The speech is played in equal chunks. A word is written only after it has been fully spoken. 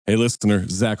Hey, listener,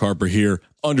 Zach Harper here.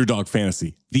 Underdog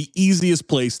Fantasy, the easiest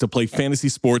place to play fantasy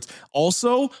sports.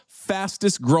 Also,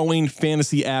 fastest growing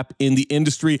fantasy app in the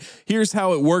industry. Here's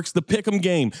how it works. The Pick'em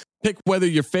game. Pick whether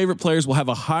your favorite players will have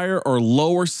a higher or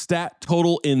lower stat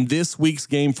total in this week's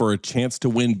game for a chance to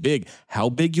win big. How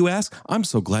big, you ask? I'm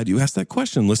so glad you asked that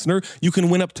question, listener. You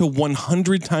can win up to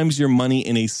 100 times your money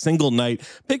in a single night.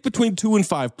 Pick between 2 and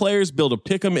 5 players, build a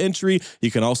Pick'em entry.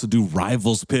 You can also do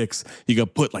rivals picks. You can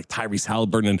put like Tyrese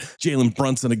Halliburton and Jalen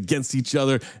Brunson against each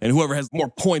other, and whoever has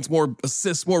more points, more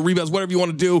assists, more rebounds, whatever you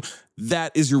want to do,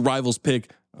 that is your rivals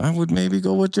pick. I would maybe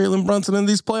go with Jalen Brunson in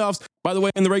these playoffs. By the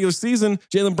way, in the regular season,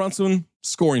 Jalen Brunson,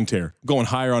 scoring tear, going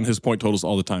higher on his point totals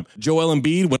all the time. Joel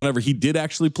Embiid, whenever he did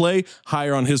actually play,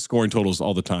 higher on his scoring totals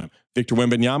all the time. Victor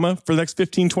Wembanyama, for the next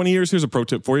 15, 20 years, here's a pro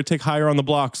tip for you. Take higher on the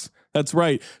blocks. That's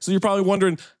right. So you're probably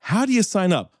wondering, how do you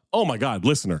sign up? Oh my God,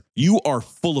 listener, you are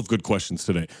full of good questions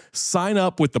today. Sign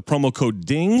up with the promo code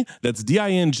DING, that's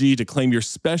D-I-N-G, to claim your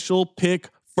special pick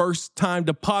first time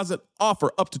deposit offer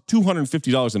up to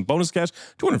 $250 in bonus cash.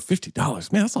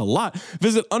 $250, man, that's a lot.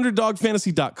 Visit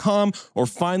underdogfantasy.com or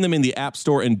find them in the App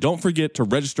Store. And don't forget to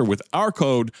register with our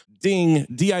code DING,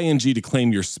 D-I-N-G, to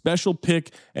claim your special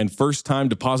pick and first time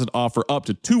deposit offer up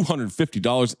to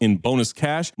 $250 in bonus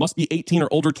cash. Must be 18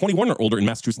 or older, 21 or older in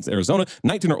Massachusetts, Arizona,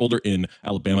 19 or older in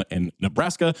Alabama and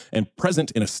Nebraska, and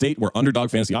present in a state where Underdog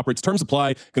Fantasy operates. Terms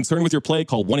apply. Concerned with your play,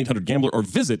 call 1-800-GAMBLER or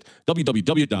visit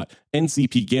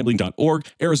www.ncpgambling.org.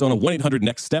 Arizona,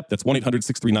 1-800-NEXT-STEP. That's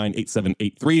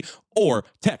 1-800-639-8783. Or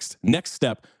text NEXT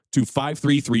STEP to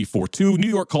 53342. New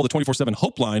York, call the 24/7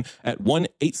 Hope line at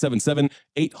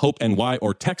 1-877-8-HOPE-NY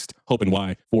or text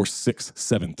HOPE-NY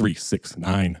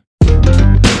 467-369.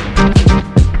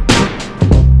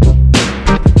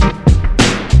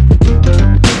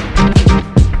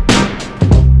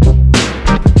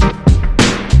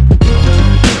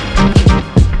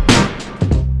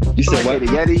 You said what? The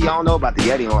Yeti? Y'all know about the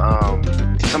Yeti on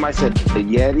somebody said the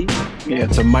Yeti? Yeah,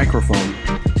 it's a microphone.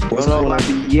 You don't know about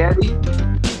the Yeti?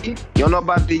 You don't know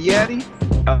about the Yeti?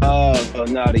 No,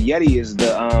 the Yeti is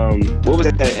the what was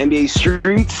it, the NBA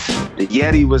Streets? The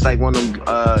Yeti was like one of them,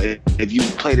 if you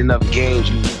played enough games,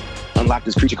 you unlocked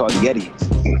this creature called the Yeti.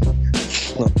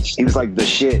 He was like the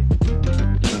shit.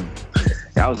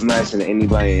 That was nice in the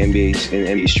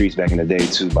NBA Streets back in the day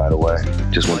too, by the way.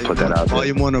 Just want to put that out there.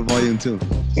 Volume 1 or Volume 2?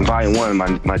 Volume 1,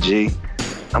 my G.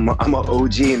 I'm a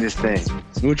OG in this thing.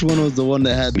 Which one was the one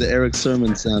that had the Eric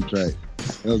Sermon soundtrack?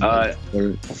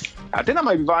 I think that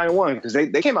might be Volume 1 because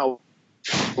they came out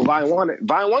with Volume 1.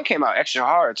 Volume 1 came out extra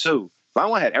hard too.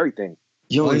 Volume 1 had everything.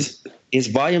 Yo, is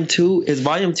Volume 2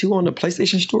 on the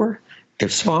PlayStation Store?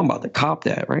 If so, I'm about to cop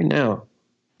that right now.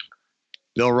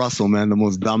 Bill Russell, man, the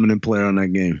most dominant player on that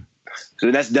game.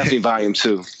 So that's definitely Volume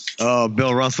 2.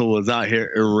 Bill Russell was out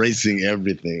here erasing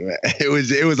everything, man.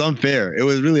 It was unfair. It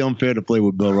was really unfair to play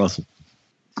with Bill Russell.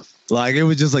 Like, it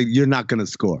was just like, you're not gonna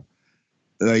score.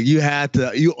 Like,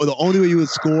 the only way you would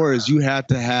score is you had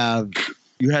to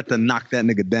knock that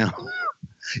nigga down.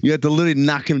 You had to literally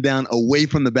knock him down away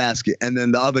from the basket, and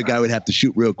then the other guy would have to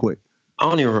shoot real quick. I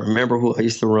don't even remember who I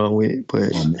used to run with,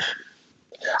 but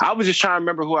I was just trying to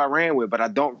remember who I ran with, but I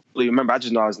don't really remember. I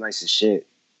just know I was nice as shit.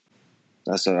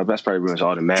 That's probably pretty much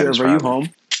all that matters. Are you home?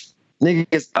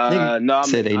 Niggas no,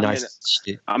 say they nice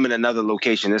shit. I'm in another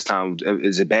location this time.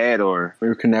 Is it bad or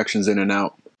Your connection's in and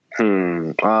out.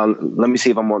 Let me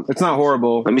see if I'm on. It's not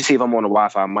horrible. Let me see if I'm on the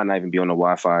Wi-Fi. I might not even be on the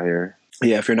Wi-Fi here.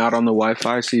 Yeah, if you're not on the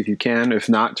Wi-Fi, see if you can. If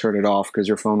not, turn it off because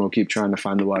your phone will keep trying to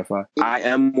find the Wi-Fi. I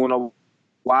am on a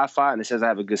Wi-Fi, and it says I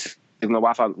have a good signal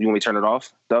Wi-Fi. You want me to turn it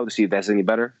off, though, to see if that's any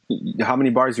better? How many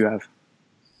bars do you have?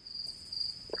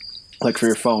 Like for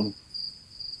your phone?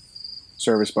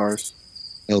 Service bars.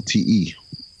 LTE.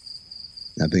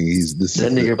 I think that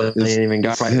nigga ain't even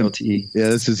got right LTE. Yeah,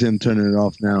 this is him turning it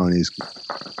off now, and it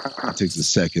takes a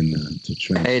second to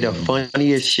train. Hey, the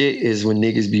funniest shit is when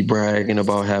niggas be bragging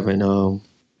about having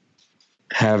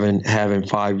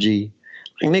 5G.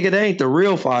 Like, nigga, that ain't the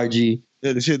real 5G.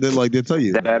 Yeah, the shit they tell you.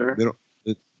 Is that better?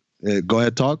 Go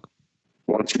ahead, talk.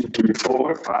 1, 2, 3,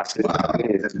 4, 5, 6. Is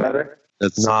that better?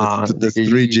 That's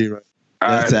 3G, right?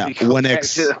 That's at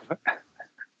 1X.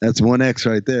 That's 1X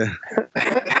right there.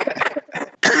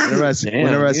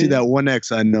 Whenever I see that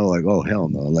 1X, I know, like, oh, hell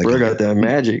no. Like, bro got that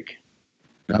magic.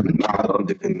 Don't do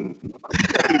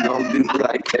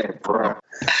like that, bro.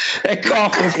 That call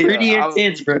was pretty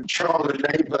intense, bro. Trolling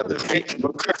neighbor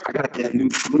Facebook. I got that new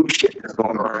flu shit that's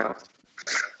going around.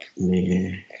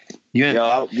 Man. Do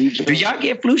y'all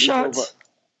get flu shots?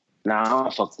 Nah, I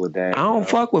don't fuck with that. I don't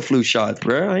fuck with flu shots,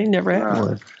 bro. I ain't never had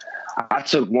one. I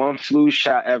took one flu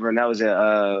shot ever, and that was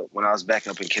when I was back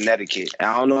up in Connecticut.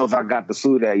 I don't know if I got the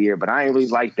flu that year, but I ain't really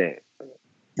like that.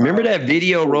 Remember that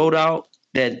video rolled out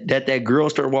that girl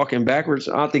started walking backwards?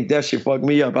 I think that shit fucked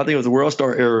me up. I think it was the World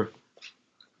Star era.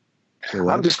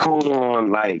 I'm just cool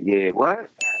on what?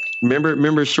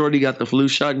 Remember Shorty got the flu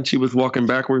shot and she was walking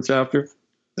backwards after?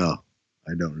 No,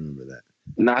 I don't remember that.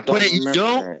 No, I don't remember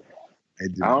that. I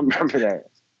don't remember that.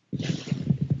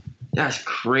 That's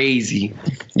crazy.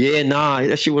 Yeah, nah,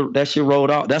 that shit rolled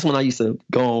out. That's when I used to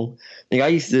go on. Nigga, I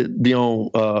used to be on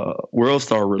World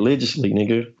Star religiously,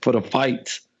 nigga, for the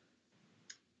fights.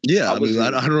 Yeah, I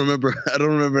don't remember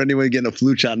anyone getting a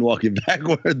flu shot and walking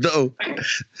backward though.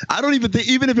 I don't even think,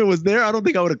 even if it was there, I don't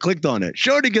think I would have clicked on it.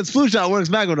 Shorty gets flu shot, works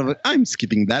backward. I'm like, I'm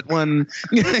skipping that one.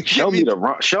 show me the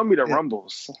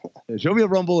rumbles. Yeah, show me a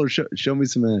rumble or show me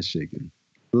some ass shaking.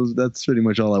 That's pretty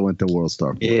much all I went to World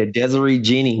Star for. Yeah, Desiree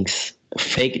Jennings,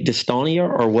 fake dystonia,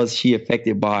 or was she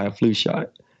affected by a flu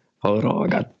shot? Hold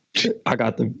on, I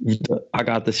got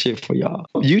the shit for y'all.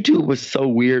 YouTube was so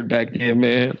weird back then,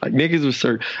 man. Like niggas was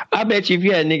search. I bet you if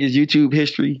you had niggas YouTube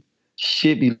history,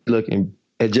 shit be looking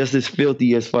just as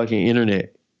filthy as fucking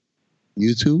internet.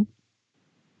 YouTube?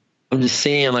 I'm just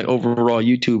saying, like overall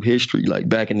YouTube history, like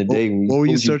back in the day. What were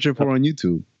you searching for on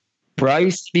YouTube? Bro, I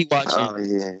used to be watching. Oh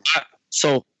yeah.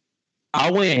 So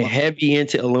I went heavy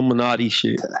into Illuminati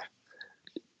shit.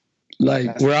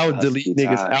 Like where I would delete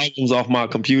niggas' albums off my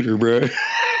computer, bro.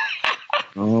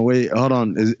 Oh wait, hold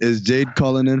on. Is Jade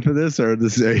calling in for this, or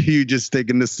are you just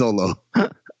taking this solo?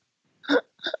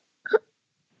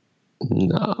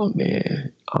 No,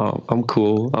 man. I'm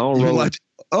cool. I don't roll.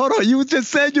 Hold on, you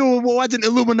just said you were watching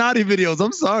Illuminati videos.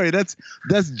 I'm sorry, that's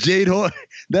Jade Hoy.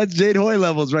 That's Jade Hoy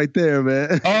levels right there,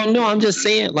 man. Oh no, I'm just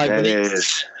saying, like,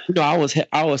 I was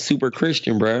super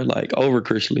Christian, bro, like over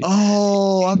Christian.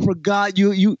 Oh, I forgot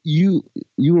you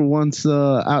were once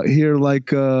out here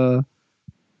like Eli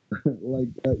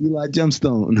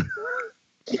Gemstone.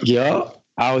 Yeah,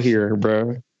 out here,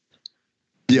 bro.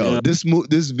 Yo,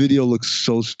 this video looks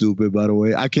so stupid. By the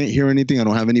way, I can't hear anything. I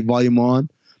don't have any volume on.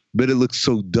 But it looks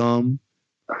so dumb.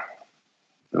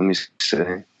 Let me see.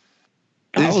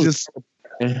 It's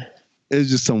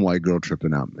just some white girl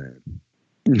tripping out, man.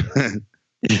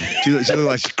 she looks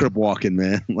like she's crip walking,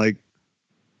 man. Like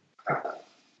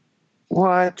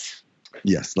what?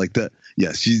 Yes, like that.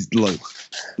 Yes, she's like,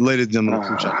 ladies and gentlemen,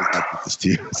 does not this to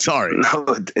you. Sorry. No,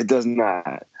 it does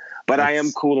not. But I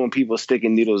am cool on people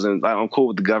sticking needles, and I'm cool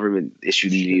with the government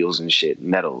issued needles and shit.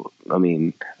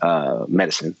 Medicine.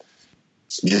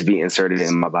 Just be inserted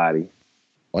in my body.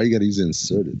 Why you gotta use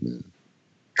inserted, man?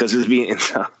 Because it's being man.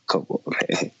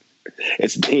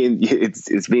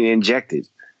 It's being injected.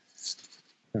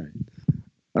 All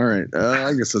right.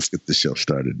 I guess let's get the show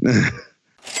started.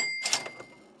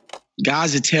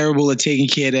 Guys are terrible at taking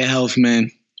care of their health,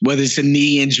 man. Whether it's a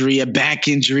knee injury, a back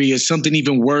injury, or something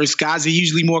even worse, guys are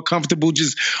usually more comfortable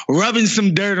just rubbing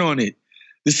some dirt on it.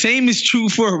 The same is true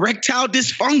for erectile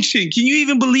dysfunction. Can you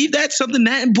even believe that? Something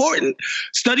that important?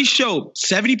 Studies show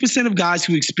 70% of guys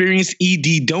who experience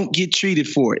ED don't get treated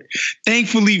for it.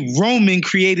 Thankfully, Roman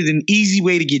created an easy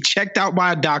way to get checked out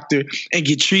by a doctor and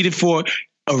get treated for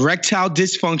erectile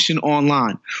dysfunction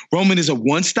online. Roman is a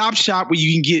one-stop shop where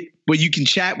you can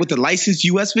chat with a licensed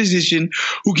U.S. physician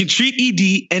who can treat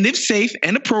ED and, if safe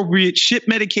and appropriate, ship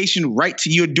medication right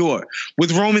to your door.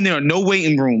 With Roman, there are no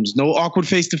waiting rooms, no awkward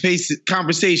face-to-face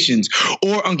conversations,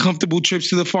 or uncomfortable trips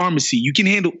to the pharmacy. You can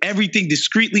handle everything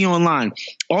discreetly online.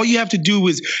 All you have to do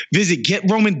is visit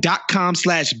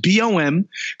GetRoman.com/BOM,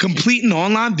 complete an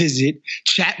online visit,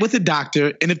 chat with a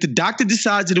doctor, and if the doctor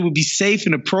decides that it would be safe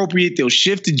and appropriate, they'll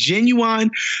shift the genuine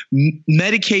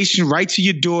medication right to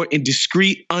your door in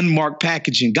discreet, unmarked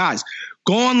packaging. Guys,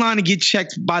 go online and get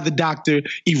checked by the doctor.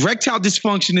 Erectile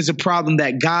dysfunction is a problem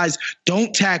that guys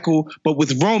don't tackle, but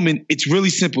with Roman, it's really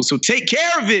simple. So take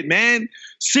care of it, man.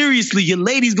 Seriously, your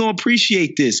lady's gonna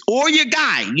appreciate this. Or your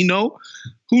guy,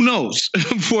 who knows?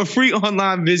 For a free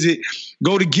online visit,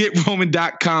 go to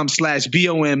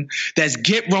GetRoman.com/BOM. That's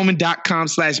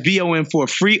GetRoman.com/BOM for a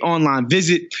free online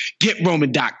visit.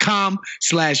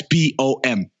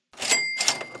 GetRoman.com/BOM.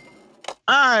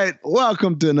 All right,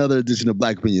 welcome to another edition of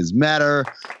Black Opinions Matter.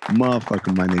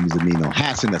 Motherfucker, my name is Amino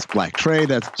Hassan. That's Black Trey.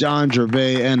 That's John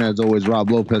Gervais. And as always,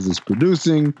 Rob Lopez is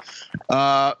producing.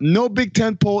 No big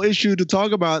tentpole issue to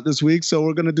talk about this week, so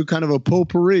we're going to do kind of a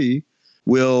potpourri.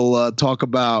 We'll talk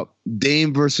about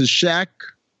Dame versus Shaq,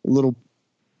 a little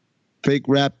fake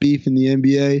rap beef in the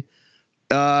NBA.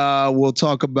 We'll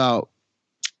talk about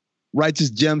Righteous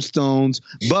Gemstones.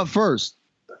 But first,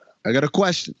 I got a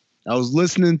question. I was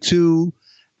listening to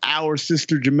our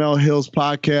sister Jamel Hill's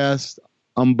podcast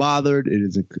Unbothered. It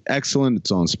is excellent.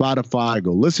 It's on Spotify.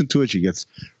 Go listen to it. She gets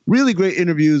really great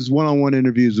interviews, one-on-one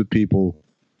interviews with people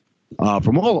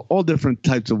from all different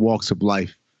types of walks of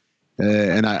life.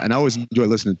 And I always enjoy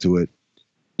listening to it.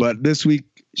 But this week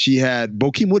she had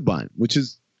Bokeem Woodbine,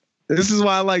 this is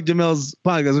why I like Jamel's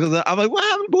podcast, because I'm like, what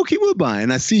happened to Bokeem Woodbine?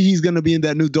 And I see he's going to be in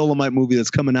that new Dolomite movie that's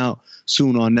coming out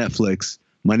soon on Netflix.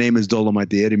 My Name is Dolomite,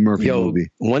 the Eddie Murphy movie.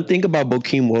 One thing about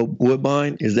Bokeem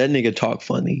Woodbine is that nigga talk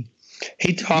funny.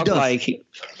 He talk like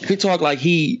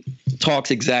he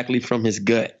talks exactly from his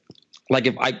gut. Like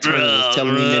if Ike Turner was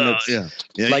telling him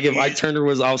if Ike Turner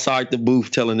was outside the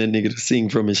booth telling that nigga to sing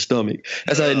from his stomach.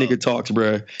 That's how that nigga talks,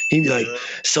 bro. He be like,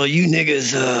 so you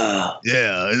niggas,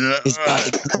 it's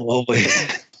got to come over here.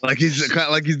 Like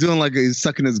he's doing like he's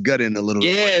sucking his gut in a little.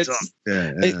 Yeah,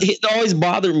 it always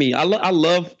bothered me. I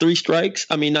love Three Strikes.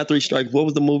 I mean, not Three Strikes. What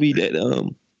was the movie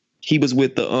that he was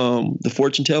with the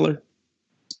fortune teller?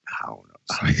 I don't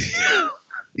know.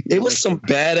 It was some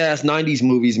badass 90s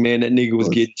movies, man. That nigga was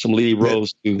getting some lead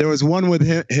roles too. There was one with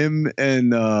him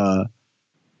and Mark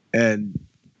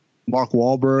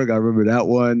Wahlberg. I remember that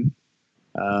one.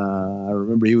 I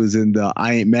remember he was in the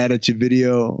I Ain't Mad at You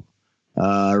video.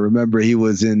 I remember he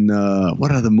was in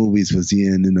what other movies was he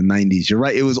in the 90s? You're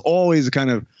right. It was always kind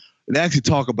of, they actually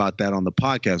talk about that on the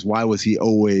podcast. Why was he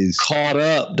always caught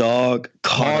up, dog?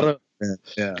 Caught up.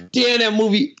 Yeah. Damn, that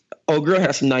movie. Oh, girl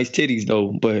has some nice titties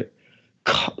though, but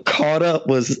Caught Up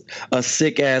was a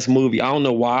sick ass movie. I don't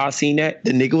know why I seen that.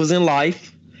 The nigga was in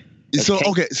life. So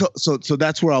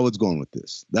that's where I was going with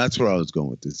this.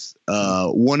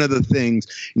 One of the things,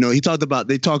 they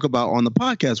talk about on the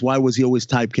podcast, why was he always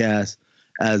typecast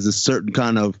as a certain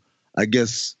kind of, I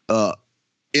guess,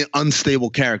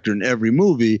 unstable character in every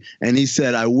movie? And he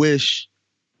said, I wish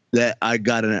that I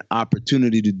got an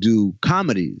opportunity to do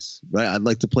comedies, right? I'd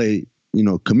like to play,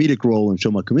 comedic role and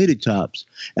show my comedic chops.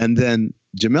 And then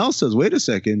Jamel says, wait a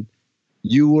second,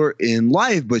 you were in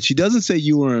Life, but she doesn't say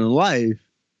you were in Life.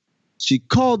 She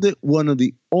called it one of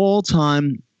the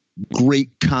all-time great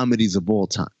comedies of all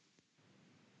time.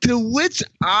 To which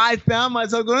I found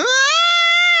myself going,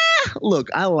 look,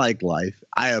 I like Life.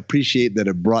 I appreciate that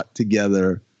it brought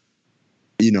together,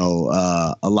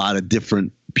 a lot of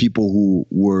different people who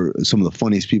were some of the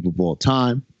funniest people of all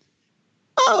time.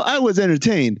 I was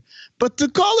entertained. But to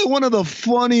call it one of the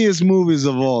funniest movies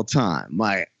of all time,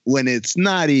 like when it's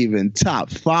not even top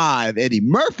 5 Eddie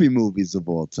Murphy movies of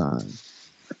all time,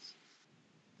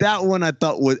 that one I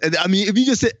thought was, I mean, if you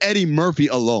just said Eddie Murphy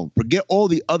alone, forget all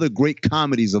the other great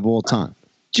comedies of all time,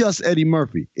 just Eddie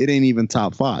Murphy, it ain't even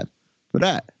top 5 for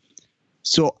that.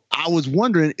 So I was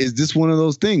wondering, is this one of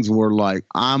those things where like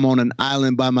I'm on an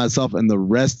island by myself and the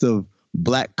rest of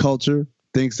black culture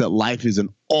thinks that Life is an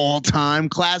all-time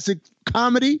classic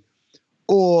comedy?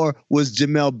 Or was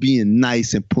Jamel being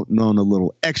nice and putting on a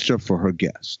little extra for her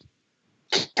guest?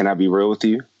 Can I be real with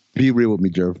you? Be real with me,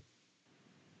 Jerv.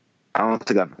 I don't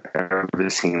think I've ever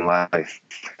seen Life.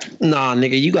 Nah,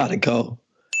 nigga, you gotta go.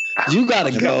 You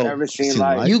gotta go. I've never seen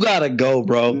Life. You gotta go,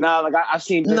 bro. Nah, like I've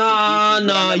seen. Nah,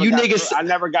 you niggas. I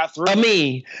never got through. I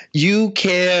mean, you,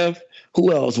 Kev,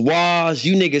 who else? Waz,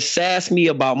 you niggas sass me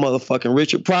about motherfucking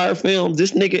Richard Pryor films.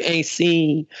 This nigga ain't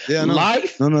seen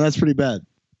Life. No, that's pretty bad.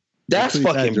 That's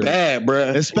fucking bad,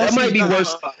 bro. That might be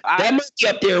worse. That might be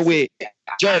up there with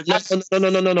Jerv.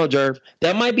 No, Jerv.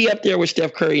 That might be up there with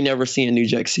Steph Curry never seeing New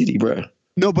Jack City, bro.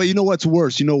 No, but you know what's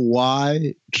worse? You know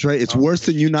why, Trey? It's worse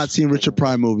than you not seeing Richard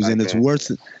Pryor movies, and it's worse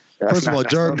than. First of all,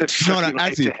 Jerv.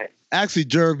 Actually,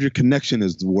 Jerv, your connection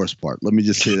is the worst part. Let me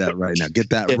just say that right now. Get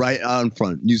that right out in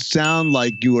front. You sound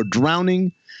like you are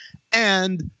drowning,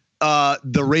 and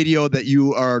the radio that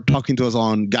you are talking to us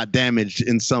on got damaged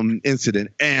in some incident,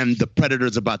 and the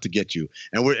predator's about to get you.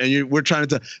 And we're trying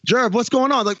to, Jerv, what's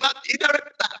going on? Like,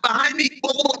 behind me.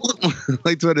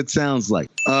 Like what it sounds like.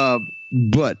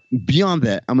 But beyond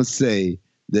that, I'm gonna say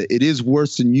that it is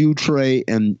worse than you, Trey,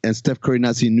 and Steph Curry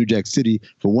not seeing New Jack City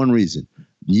for one reason.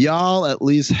 Y'all at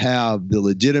least have the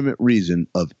legitimate reason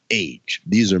of age.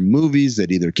 These are movies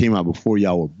that either came out before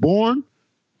y'all were born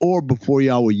or before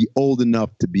y'all were old enough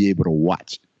to be able to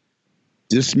watch it.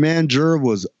 This man, Jerv,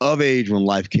 was of age when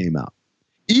Life came out.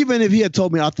 Even if he had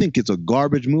told me, I think it's a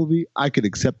garbage movie, I could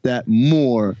accept that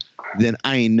more than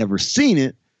I ain't never seen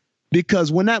it.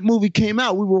 Because when that movie came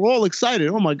out, we were all excited.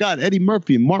 Oh my God, Eddie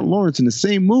Murphy and Martin Lawrence in the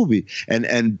same movie,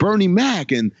 and Bernie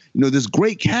Mac, and this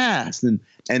great cast, and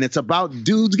it's about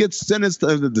dudes get sentenced.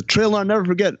 The trailer I'll never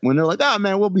forget when they're like, "Oh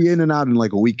man, we'll be in and out in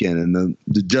like a weekend," and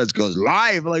the judge goes,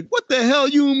 "Live?" Like, what the hell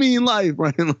you mean live?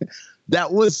 Right?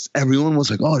 Everyone was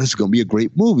like, "Oh, this is gonna be a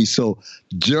great movie." So,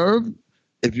 Jerv,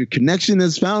 if your connection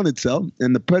has found itself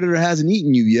and the predator hasn't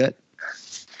eaten you yet,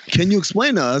 Can you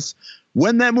explain to us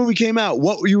when that movie came out,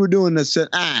 what you were doing that said,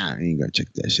 I ain't gonna check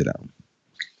that shit out?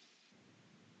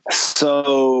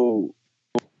 So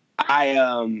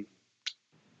I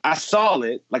saw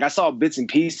it, like I saw bits and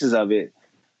pieces of it.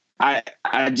 I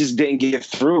just didn't get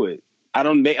through it.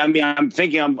 I'm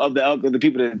thinking I'm of the ilk of the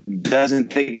people that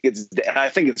doesn't think I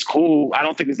think it's cool. I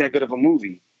don't think it's that good of a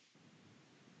movie.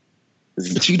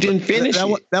 But you didn't finish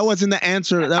it. That wasn't the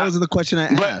answer. That wasn't the question I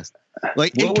asked.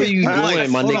 Like, what were you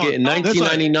doing, my nigga, in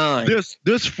 1999?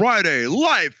 This Friday,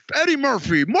 live, Eddie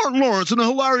Murphy, Martin Lawrence in a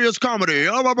hilarious comedy.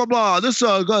 Blah blah blah blah. This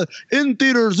in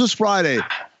theaters this Friday.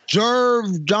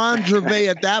 John Gervais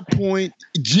at that point,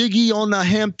 jiggy on the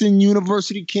Hampton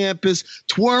University campus,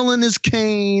 twirling his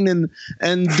cane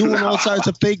and doing all sorts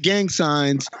of fake gang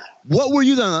signs. What were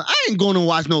you doing? I ain't going to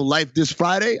watch no Life this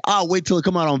Friday. I'll wait till it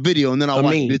come out on video and then I'll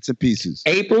watch bits and pieces.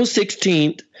 April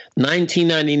 16th,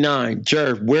 1999.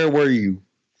 Jerv, where were you?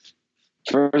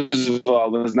 First of all, I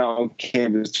was not on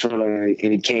campus twirling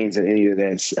any canes or any of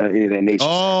that nature.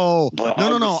 Oh,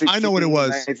 no. I know what it was.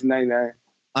 1999.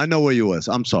 I know where you was.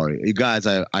 I'm sorry. You guys,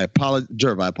 I apologize.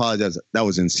 Jerv, I apologize. That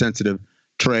was insensitive.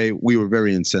 Trey, we were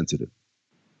very insensitive.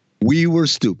 We were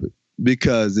stupid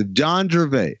because if John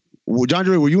Gervais,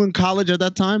 were you in college at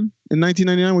that time? In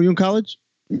 1999, were you in college?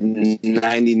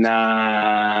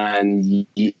 99.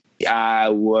 I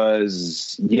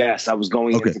was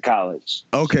going into college.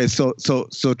 Okay, so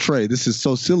Trey, this is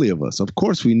so silly of us. Of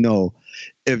course we know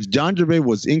if John Gervais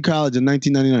was in college in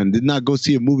 1999 and did not go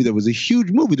see a movie that was a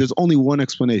huge movie, there's only one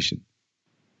explanation.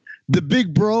 The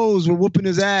big bros were whooping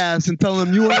his ass and telling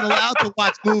him you weren't allowed to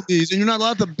watch movies and you're not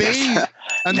allowed to bathe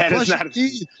and brush your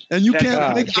teeth and you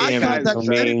can't make eye contact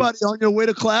with anybody on your way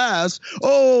to class.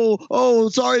 Oh,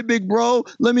 sorry, big bro.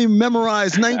 Let me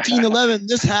memorize 1911.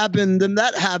 This happened and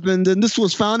that happened and this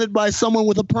was founded by someone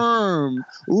with a perm.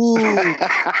 Ooh.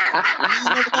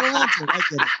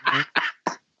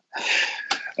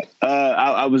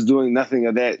 I was doing nothing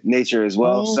of that nature as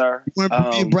well, sir. You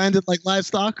weren't being branded like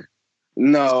livestock?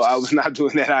 No, I was not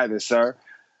doing that either, sir.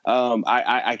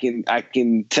 I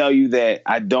can tell you that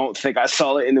I don't think I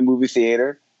saw it in the movie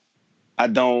theater. I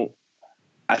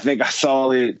think I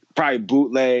saw it probably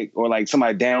bootleg or like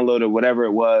somebody downloaded whatever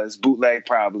it was, bootleg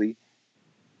probably.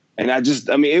 And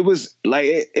it was like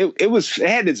it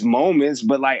had its moments,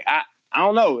 but like I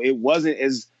don't know,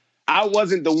 I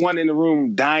wasn't the one in the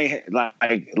room dying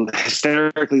like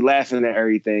hysterically laughing at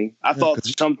everything. I thought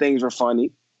some things were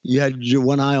funny. You had your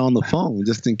one eye on the phone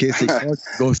just in case they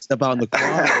go step out in the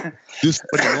car, do some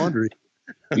laundry.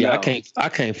 Yeah, no. I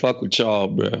can't fuck with y'all,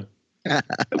 bro.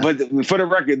 But for the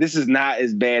record, this is not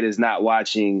as bad as not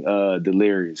watching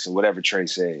Delirious or whatever Trey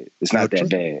said. It's not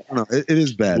that bad. No, it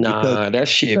is bad. Nah, that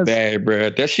shit bad, bro.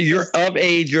 That shit, you're of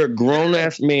age, you're a grown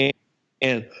ass man,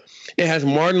 and it has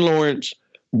Martin Lawrence,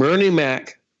 Bernie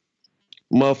Mac,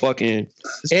 motherfucking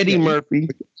Eddie Murphy.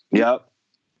 Yep.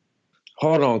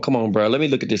 Hold on, come on, bro. Let me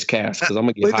look at this cast because I'm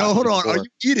gonna get. Wait, no, hold on. Are you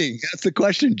eating? That's the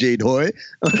question, Jade Hoy.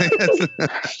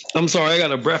 I'm sorry, I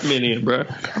got a breath mint in, bro.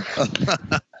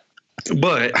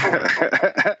 But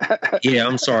yeah,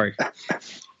 I'm sorry.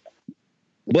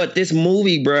 But this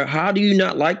movie, bro, how do you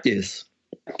not like this?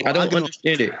 I don't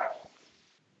understand it.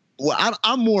 Well,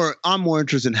 I'm more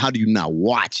interested in how do you not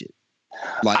watch it?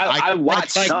 Like I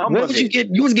watched some what of did it. You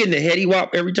get? You was getting a heady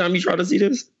wop every time you try to see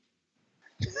this.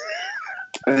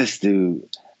 This dude.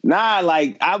 Nah,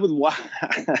 like I would watch.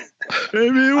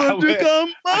 Baby, won't you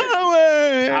come my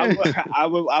way?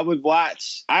 I would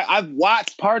watch. I've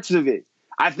watched parts of it.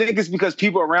 I think it's because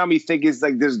people around me think it's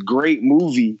like this great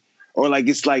movie or like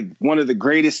it's like one of the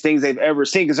greatest things they've ever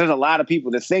seen. Because there's a lot of people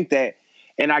that think that,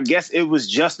 and I guess it was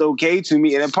just okay to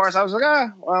me. And in parts, I was like,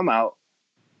 well, I'm out.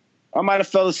 I might have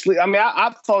fell asleep. I mean,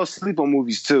 I fall asleep on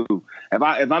movies too. If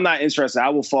I'm not interested, I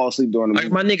will fall asleep during the movie.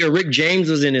 Like my nigga Rick James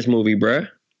was in this movie, bruh.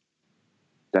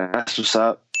 That's what's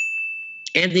up.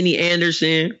 Anthony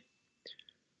Anderson.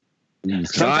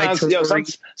 Sometimes you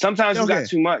got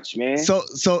too much, man. So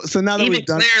now that we've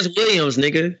done Clarence Williams,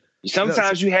 nigga.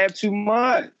 Sometimes you have too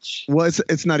much. Well,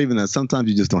 it's not even that. Sometimes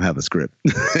you just don't have a script.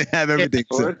 Have everything.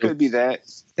 Or it could be that.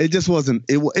 It just wasn't.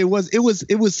 It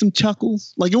was some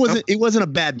chuckles. Like it wasn't a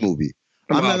bad movie.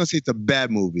 I'm not gonna say it's a bad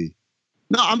movie.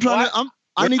 No, I'm trying to.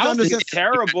 I need to understand. It's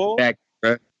terrible.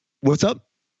 What's up?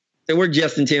 And we're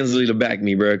Justin Tinsley to back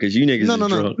me, bro, because you niggas No.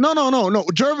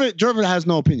 Jerv has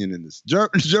no opinion in this.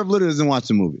 Jerv literally doesn't watch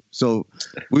the movie. So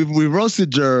we roasted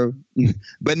Jerv,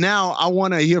 but now I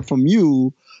want to hear from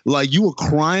you. Like you were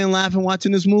crying, laughing,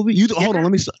 watching this movie. Hold on.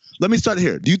 Let me start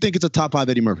here. Do you think it's a top 5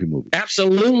 Eddie Murphy movie?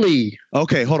 Absolutely.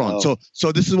 Okay, hold on. So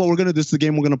this is what we're gonna. This is the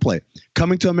game we're gonna play.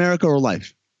 Coming to America or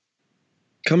Life?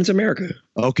 Coming to America.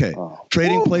 Okay.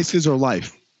 Trading Places or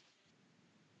Life?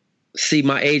 See,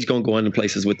 my age gonna go into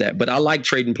places with that, but I like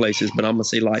Trading Places. But I'm gonna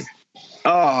say Life.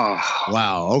 Oh,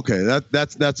 Wow. Okay.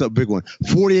 That's a big one.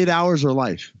 48 Hours or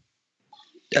Life?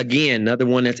 Again, another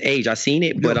one that's age. I seen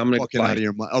it, but You're I'm gonna fucking out of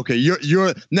your mind. Okay,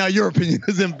 your now your opinion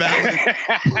is invalid.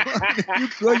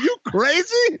 Are you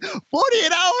crazy?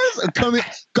 48 hours coming.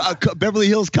 Beverly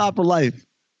Hills Cop or Life?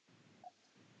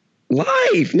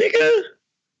 Life, nigga.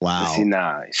 Wow. see,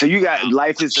 nah. So you got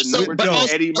Life is the number but two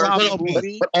also- Eddie Murphy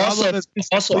movie. But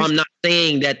also, I'm not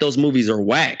saying that those movies are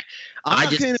whack. I'm I not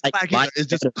just saying it's like whack either. Life It's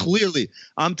just better. clearly.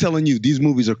 I'm telling you, these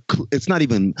movies are. It's not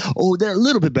even. Oh, they're a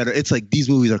little bit better. It's like these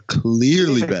movies are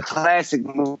clearly better. Classic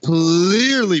movie.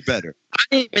 Clearly better. I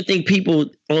didn't even think people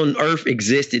on Earth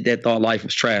existed that thought Life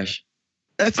was trash.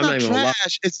 It's I'm not not even gonna lie.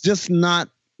 trash. It's just not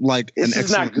like It's an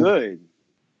just not excellent movie. good.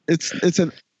 It's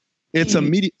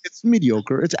it's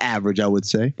mediocre. It's average, I would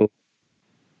say.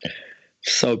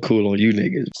 So cool on you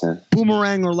niggas.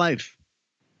 Boomerang or Life?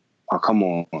 Oh, come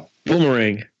on.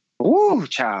 Boomerang. Woo,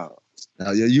 child.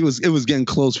 Yeah, it was getting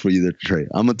close for you there, Trey.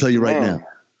 I'm gonna tell you right Man, now.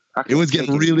 I It can't was take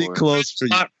getting really anymore. close for you.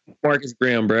 Not Marcus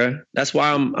Graham, bruh. That's why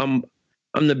I'm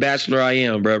the bachelor I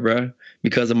am, bruh.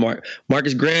 Because of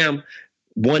Marcus Graham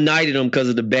one nighted him because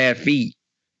of the bad feet.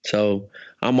 So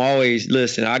I'm always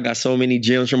listen. I got so many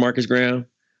gems from Marcus Graham.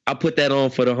 I put that on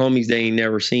for the homies. They ain't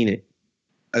never seen it.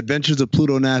 Adventures of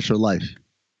Pluto Nash or Life?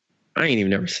 I ain't even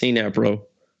never seen that, bro.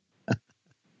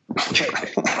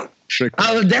 Trick.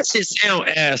 That shit sound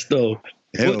ass though.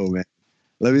 Hell, man.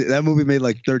 That movie made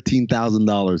like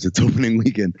 $13,000 its opening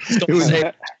weekend. It was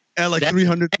at like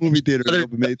 300 movie theaters. Other,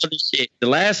 It made. other shit. The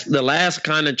last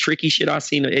kind of tricky shit I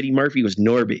seen of Eddie Murphy was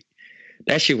Norbit.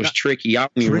 That shit was tricky. I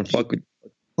don't even Tricky? fuck with.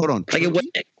 Hold on. Like it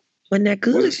wasn't that What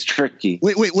good. is tricky?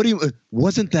 Wait. What do you?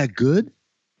 Wasn't that good?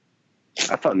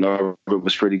 I thought Norbert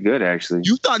was pretty good, actually.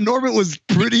 You thought Norbit was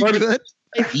pretty good?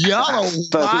 Y'all I are thought it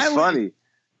was wild. funny.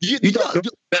 You thought it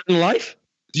was better than Life?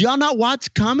 Do y'all not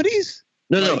watch comedies?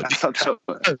 No. I thought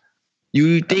that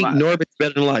You think Am I- Norbit's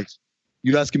better than Life?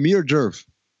 You asking me or Jerv?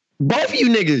 Both of you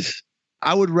niggas.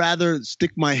 I would rather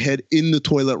stick my head in the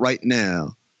toilet right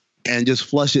now and just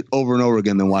flush it over and over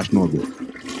again than watch Norbit.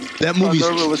 That movie's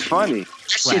Norbert was funny. That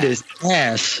shit is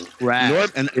ass. trash.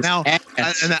 Norbit And is now,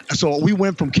 ass. so we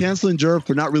went from canceling Jerv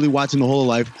for not really watching The Whole of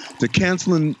Life to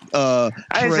canceling I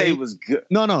didn't say Trey. it was good.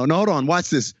 No, hold on.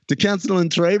 Watch this. To canceling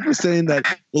Trey for saying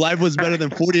that Life was better than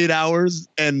 48 Hours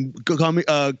and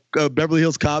Beverly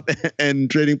Hills Cop and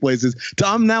Trading Places.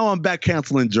 I'm back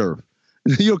canceling Jerv.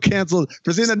 You're canceled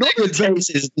for saying that Norbit's better.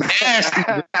 Taste is nasty.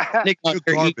 Nigga You're out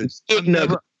there eating garbage. chick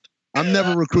nuggets. I'm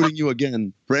never recruiting you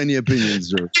again for any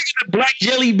opinions, Jerv. The black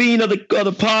jelly bean of the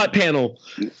pod panel.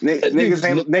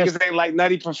 Niggas ain't like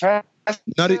Nutty Professor.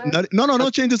 Nutty, no,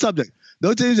 don't change the subject.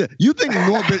 Don't change it. You think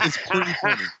Norbit is pretty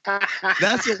funny.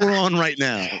 That's what we're on right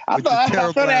now. I with the thought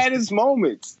terrible it had ass- its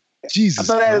moments. Jesus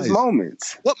I thought it had its Christ.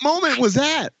 moments. What moment was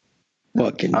that?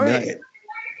 Fucking I nut. mean,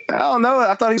 I don't know.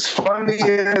 I thought he was funny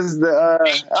as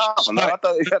the. I don't know. I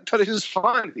thought he was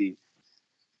funny.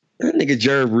 That nigga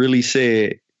Jerv really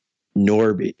said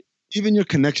Norbit. Even your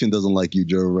connection doesn't like you,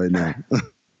 Joe, right now.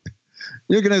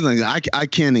 Your connection, like, I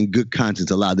can't in good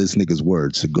conscience allow this nigga's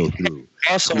words to go through.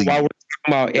 Also, while we're talking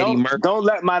about Eddie Murphy, Don't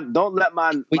let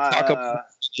my. we talk about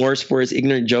worse for his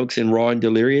ignorant jokes and raw and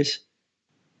delirious.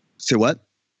 Say what?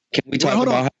 Can we Wait, talk hold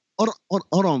on. about?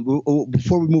 Hold on.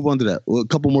 Before we move on to that, a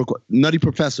couple more. Nutty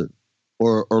Professor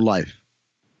or Life?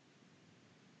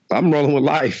 I'm rolling with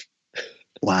Life.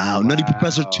 Wow. Nutty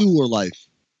Professor 2 or Life?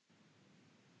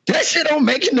 That shit don't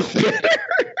make it no better.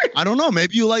 I don't know.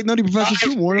 Maybe you like Nutty Professor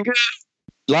 2 more.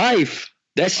 Life.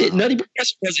 That shit. Nutty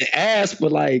Professor wasn't ass,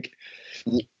 but like.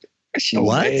 That shit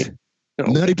What? was- No.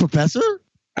 Nutty Professor?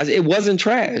 It wasn't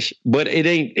trash, but it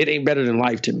ain't better than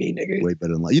Life to me, nigga. Way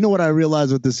better than Life. You know what I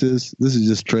realize what this is? This is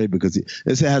just Trey because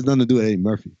this has nothing to do with Eddie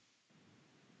Murphy.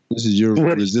 This is your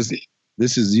What? resistance.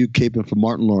 This is you caping for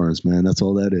Martin Lawrence, man. That's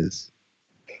all that is.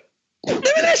 Man,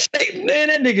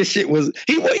 that nigga shit was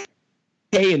he was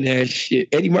paying that shit.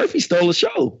 Eddie Murphy stole the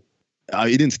show.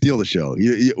 You didn't steal the show.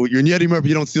 You're in Eddie Murphy.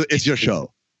 You don't steal. It's your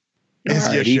show. It's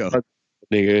Alright, your show.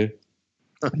 Nigga.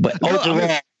 But No,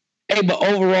 I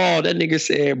overall, that nigga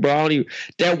said, bro,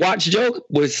 that watch joke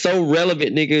was so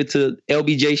relevant, nigga, to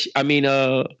LBJ.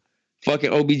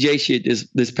 Fucking OBJ shit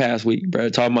this past week, bro.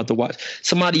 Talking about the watch.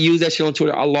 Somebody used that shit on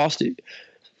Twitter. I lost it.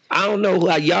 I don't know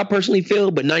how y'all personally feel,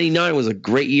 but 99 was a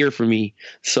great year for me.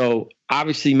 So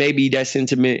obviously, maybe that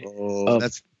sentiment.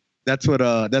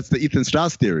 That's the Ethan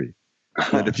Strauss theory.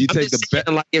 That if you I'm take just the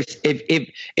saying, like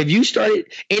if you started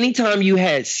anytime you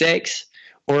had sex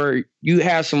or you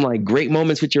have some like great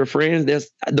moments with your friends,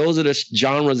 those are the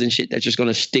genres and shit that's just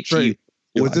gonna stick to you.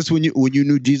 Was this when you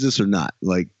knew Jesus or not?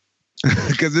 Like,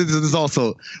 because this is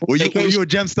also were you a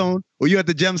gemstone? Were you at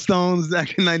the Gemstones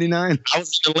back in '99? I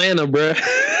was in Atlanta, bro.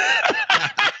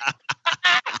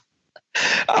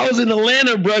 I was in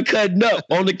Atlanta, bro, cutting up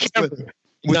on the camera.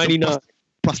 99.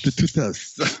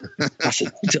 Prostitutas.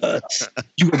 Prostitutas.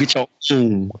 You go get your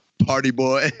own. Party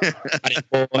boy. Party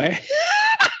boy.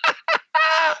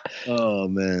 Oh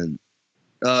man.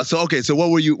 So what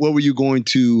were you going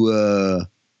to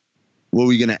what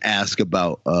were you going to ask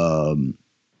about Raw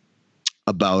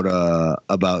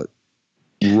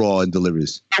and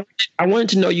deliveries? I wanted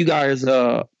to know you guys'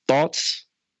 thoughts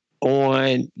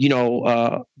on,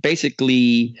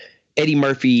 basically Eddie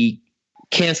Murphy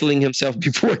canceling himself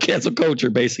before cancel culture,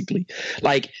 basically.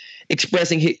 Like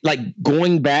expressing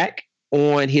going back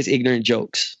on his ignorant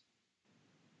jokes.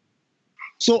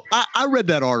 So I read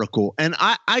that article and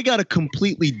I got a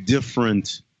completely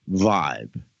different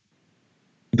vibe.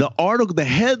 The article, the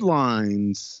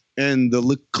headlines and the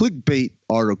clickbait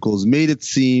articles made it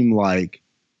seem like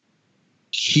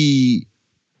he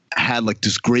had like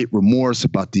this great remorse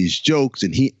about these jokes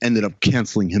and he ended up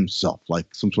canceling himself,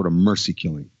 like some sort of mercy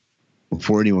killing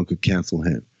before anyone could cancel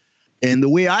him. And the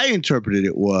way I interpreted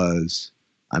it was,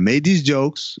 I made these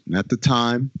jokes, and at the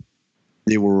time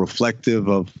they were reflective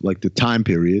of like the time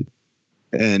period.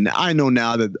 And I know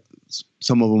now that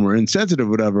some of them were insensitive,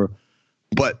 whatever,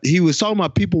 but he was talking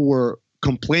about people were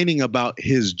complaining about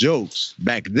his jokes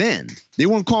back then. They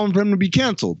weren't calling for him to be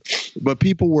canceled, but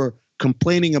people were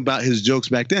complaining about his jokes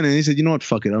back then. And he said, you know what?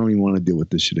 Fuck it. I don't even want to deal with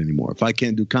this shit anymore. If I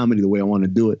can't do comedy the way I want to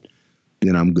do it,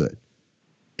 then I'm good.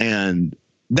 And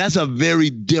that's a very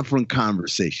different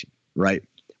conversation, right?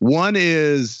 One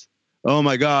is, oh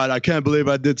my God, I can't believe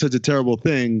I did such a terrible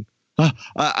thing.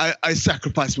 I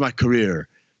sacrificed my career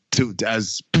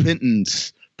as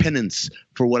penance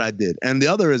for what I did. And the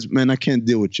other is, man, I can't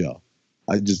deal with y'all.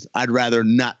 I'd rather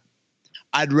not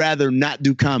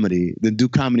do comedy than do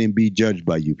comedy and be judged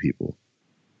by you people.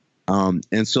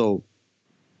 And so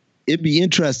it'd be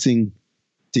interesting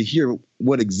to hear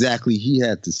what exactly he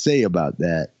had to say about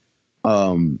that.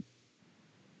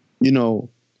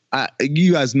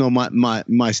 You guys know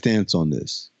my stance on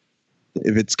this.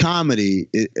 If it's comedy,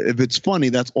 if it's funny,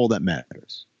 that's all that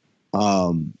matters.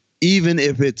 Even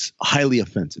if it's highly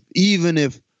offensive, even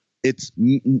if it's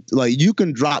like you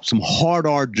can drop some hard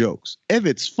R jokes. If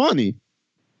it's funny,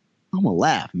 I'm gonna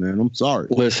laugh, man. I'm sorry.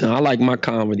 Listen, I like my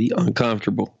comedy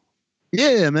uncomfortable.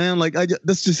 Yeah, man. Like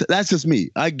that's just me.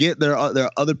 I get there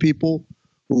are other people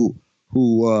who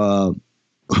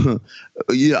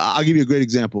yeah, I'll give you a great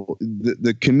example.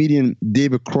 The comedian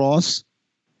David Cross,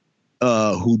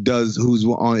 who's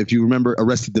on, if you remember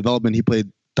Arrested Development, he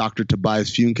played Dr.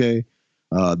 Tobias Funke,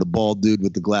 the bald dude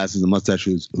with the glasses and mustache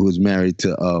who was married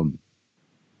to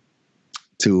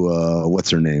what's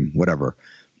her name? Whatever.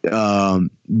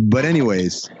 But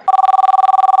anyways,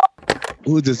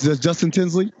 who is this? Is this Justin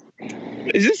Tinsley?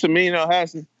 Is this Amin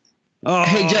Hassan? Oh,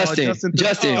 hey, Justin.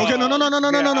 Okay, no.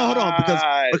 Hold on,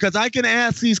 because I can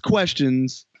ask these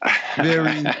questions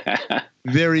very,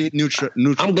 very neutral.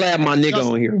 I'm glad my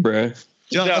nigga on here, bro.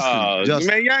 Justin,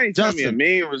 man, y'all ain't telling me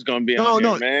Amin was gonna be on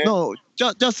here, man. No,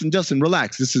 Justin,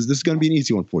 relax. This is gonna be an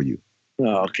easy one for you.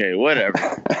 Oh, okay,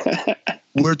 whatever.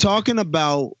 We're talking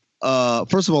about.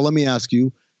 First of all, let me ask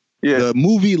you. Yeah. The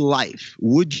movie Life.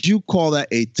 Would you call that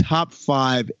a top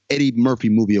 5 Eddie Murphy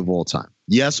movie of all time?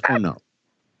 Yes or no?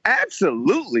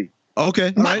 Absolutely.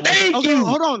 Okay. All right. Thank you.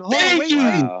 Hold on.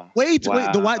 Wait.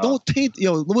 Don't taint.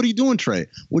 Yo, what are you doing, Trey?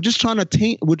 We're just trying to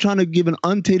taint. We're trying to give an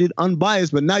untainted,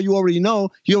 unbiased. But now you already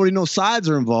know sides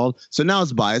are involved. So now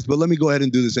it's biased. But let me go ahead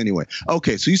and do this anyway.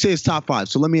 Okay. So you say it's top 5.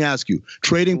 So let me ask you: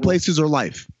 Trading Places or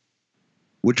Life?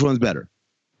 Which one's better?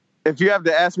 If you have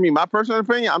to ask me my personal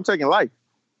opinion, I'm taking Life.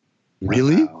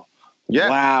 Really? Wow. Yeah.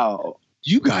 Wow.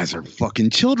 You guys are fucking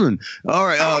children. All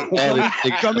right.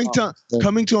 Coming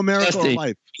to America Justin, or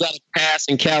Life? You got to pass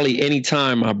in Cali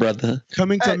anytime, my brother.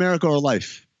 Coming to America or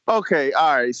Life? Okay.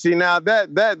 All right. See, now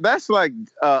that's like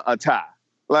a tie.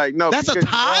 Like, no. That's a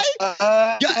tie?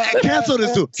 Cancel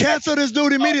this dude. Cancel this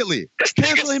dude immediately.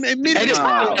 Cancel him immediately.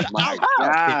 Oh, my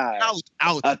God.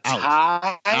 Out. A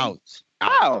tie?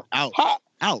 How?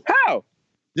 How?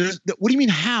 What do you mean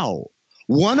how?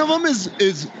 One of them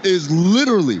is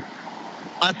literally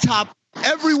atop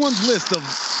everyone's list of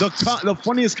the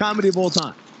funniest comedy of all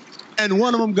time, and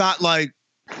one of them got like,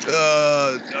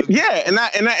 yeah, and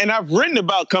I've written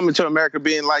about Coming to America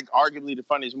being like arguably the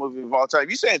funniest movie of all time.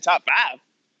 You saying top 5?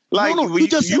 Like, no, you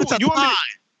just said it's a tie.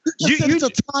 You said it's a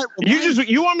tie.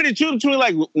 you want me to choose between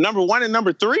like number 1 and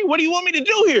number 3? What do you want me to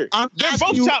do here? They're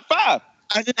both top 5.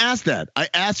 I didn't ask that. I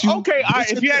asked you. Okay, all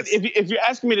right. If you're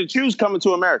asking me to choose Coming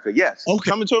to America, yes. Okay.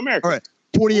 Coming to America. All right.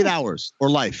 48 Hours or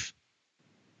Life.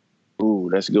 Ooh,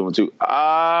 that's a good one too.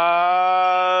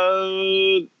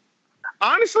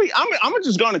 Honestly, I'm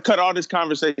just going to cut all this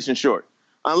conversation short.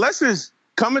 Unless it's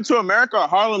Coming to America or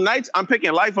Harlem Nights, I'm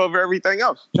picking Life over everything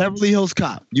else. Beverly Hills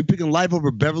Cop. You picking Life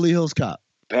over Beverly Hills Cop?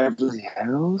 Beverly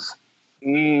Hills?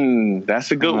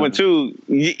 That's a good one too.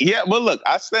 Yeah, well, look,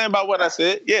 I stand by what I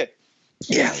said. Yeah.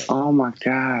 Yeah. Oh my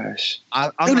gosh.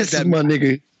 This is my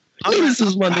nigga. This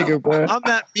is my nigga, bro. I'm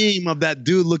that meme of that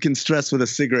dude looking stressed with a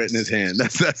cigarette in his hand.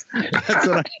 That's what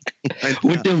I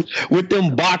with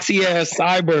them boxy ass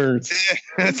sideburns.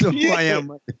 That's who I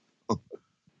am.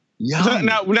 So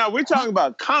now we're talking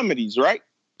about comedies, right?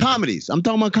 Comedies. I'm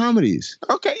talking about comedies.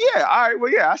 Okay, yeah. All right.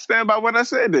 Well, yeah, I stand by what I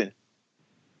said then.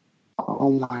 Oh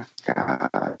my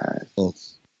God.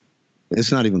 Close.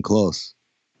 It's not even close.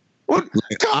 What?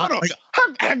 Hold on.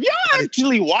 Have y'all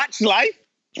actually watched Life?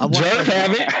 Jeff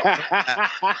haven't.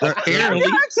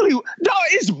 No,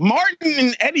 it's Martin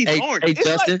and Eddie Thorne. Hey,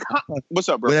 Justin. Like, what's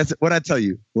up, bro? What I tell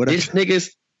you? This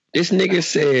nigga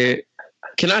said,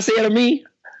 can I say it to me?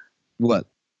 What?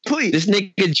 Please. This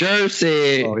nigga Jerv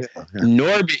said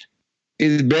Norbit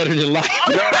is better than Life.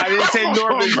 No, I didn't say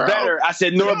Norbit's better. I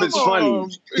said Norbit's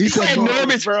funny. He said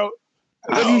Norbit's, bro.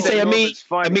 What did he say? I mean,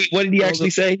 what did he actually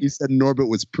say? He said Norbit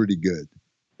was pretty good.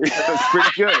 That's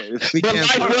pretty good. But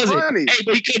Life wasn't. Hey,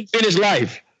 but he couldn't finish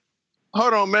Life.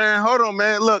 Hold on, man.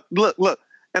 Look.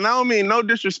 And I don't mean no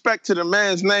disrespect to the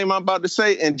man's name I'm about to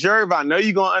say. And Jerv, I know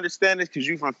you're going to understand this because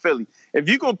you're from Philly. If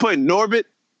you're going to put Norbit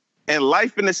and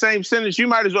Life in the same sentence, you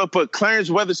might as well put Clarence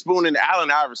Weatherspoon and Allen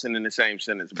Iverson in the same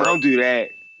sentence, bro. Don't do that.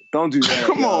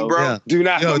 Come on, bro. Yeah. Do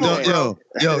not.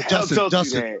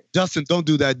 Justin, don't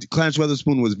do that. Clarence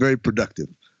Weatherspoon was very productive.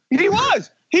 He was.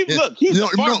 He's a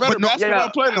far better basketball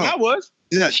player than I was.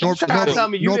 Yeah, Tell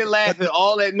me you didn't laugh at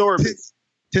all at Norbit.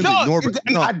 Norbit.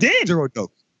 No, I did. Zero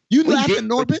jokes. You laugh at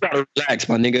Norbit? You gotta relax,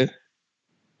 my nigga.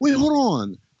 Wait, hold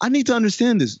on. I need to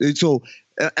understand this. So,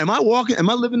 am I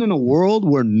living in a world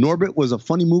where Norbit was a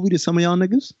funny movie to some of y'all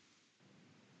niggas?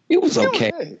 It was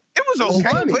okay. It was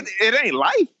okay, but it ain't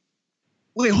Life.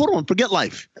 Wait, hold on. Forget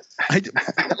Life.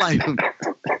 Like,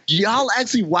 y'all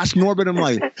actually watched Norbit. I'm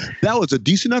like, that was a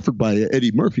decent effort by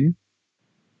Eddie Murphy.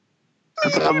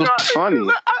 That was funny.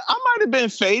 I might have been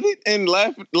faded and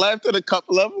laughed at a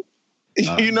couple of them.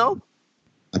 You know?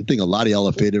 I think a lot of y'all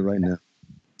are faded right now.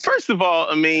 First of all,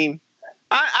 I mean,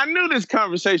 I knew this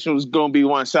conversation was going to be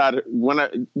one-sided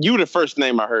when you were the first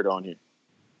name I heard on here.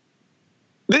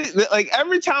 Like,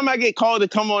 every time I get called to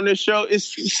come on this show,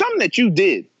 it's something that you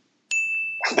did.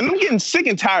 And I'm getting sick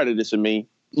and tired of this, Amin.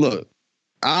 Look,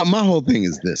 my whole thing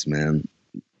is this, man.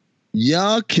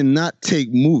 Y'all cannot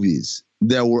take movies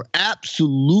that were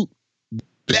absolute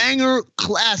banger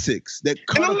classics that.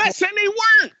 And I'm not saying they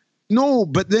weren't. No,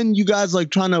 but then you guys like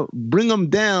trying to bring them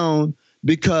down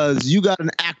because you got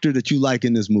an actor that you like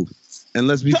in this movie. And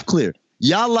let's be clear.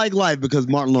 Y'all like Life because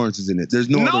Martin Lawrence is in it. There's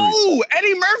no other reason.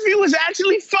 Eddie Murphy was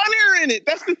actually funnier in it.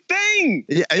 That's the thing.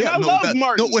 Yeah, I love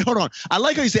Martin. No, wait, hold on. I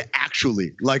like how you say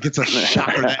actually. Like it's a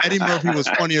shocker that Eddie Murphy was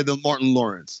funnier than Martin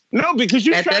Lawrence. No, because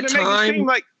you At tried that to make it seem time,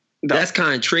 like that's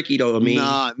kind of tricky, though. I mean,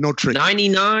 Nah, no tricky.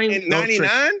 99. in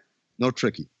 99? No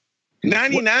tricky.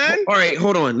 99? All right,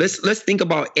 hold on. Let's think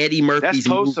about Eddie Murphy's That's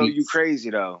post, so movies you crazy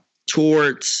though.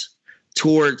 towards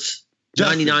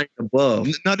 99 and above.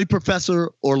 Nutty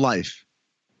Professor or Life?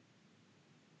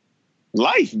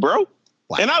 Life, bro.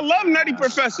 Wow. And I love Nutty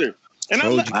Professor. And I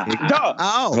love dog.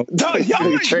 Oh, Dog,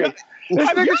 y'all Trey.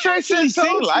 have y'all actually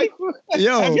seen Life?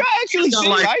 yo. Have y'all actually seen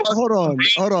Life?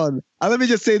 Hold on. Let me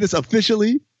just say this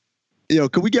officially. Yo,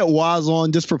 can we get Waz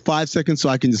on just for 5 seconds so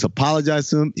I can just apologize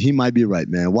to him? He might be right,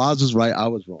 man. Waz was right. I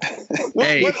was wrong.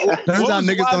 Hey, Turns out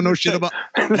niggas don't know shit about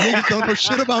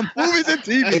movies and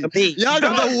TV. Y'all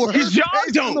got the worst Because y'all taste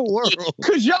in the don't. world.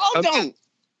 Because y'all don't.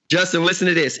 Justin, listen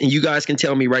to this, and you guys can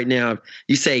tell me right now.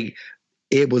 You say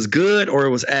it was good or it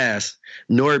was ass.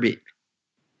 Norbit.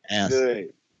 Ass.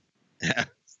 Good.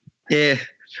 Yeah.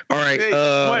 All right. Hey,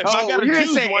 what? I gotta You didn't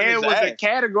choose say one it as was a ass.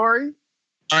 category.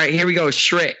 All right. Here we go.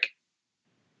 Shrek.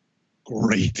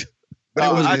 Great. But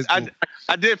it wasn't his movie.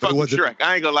 I did fuck But it with wasn't- Shrek.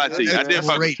 I ain't gonna lie to you. I did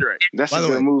fuck with Great. Shrek. That's By a the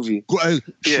good way, movie.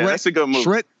 Yeah, that's a good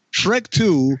movie. Shrek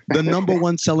 2, the number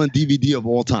one selling DVD of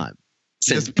all time.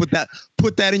 Just put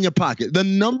that in your pocket. The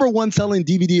number one selling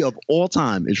DVD of all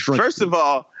time is Shrek. First of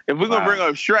all, if we're gonna bring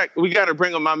up Shrek, we gotta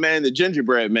bring up my man, the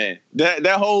Gingerbread Man. That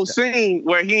whole scene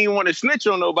where he ain't want to snitch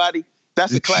on nobody.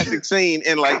 That's a classic scene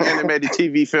in like animated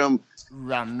TV film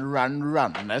Run, run,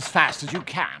 run as fast as you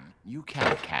can. You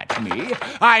can't catch me.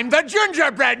 I'm the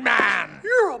gingerbread man.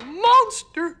 You're a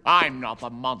monster. I'm not the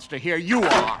monster here. You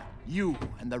are. You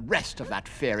and the rest of that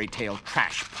fairy tale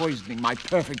trash poisoning my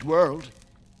perfect world.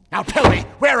 Now tell me,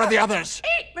 where are the others?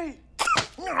 Eat me.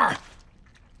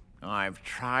 I've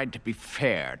tried to be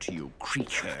fair to you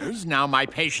creatures. Now my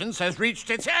patience has reached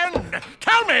its end.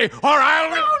 Tell me, or I'll...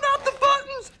 No, not the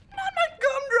buttons. Not my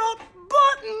gumdrop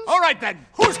buttons. All right, then.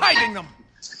 Who's hiding them?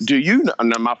 Do you know?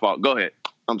 No, my fault. Go ahead.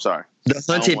 I'm sorry. The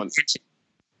Haunted Mansion.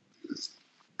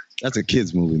 That's a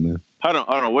kids movie, man. Hold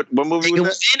on. What movie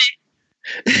was that? In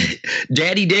it.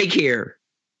 Daddy Daycare.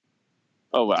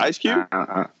 Oh, with Ice Cube?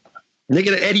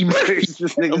 Nigga, the Eddie Murphy.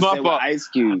 This nigga My said fault. with Ice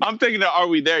Cube. I'm thinking Are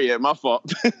We There Yet? My fault.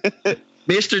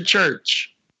 Mr.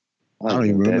 Church. I don't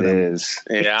even remember that. Is.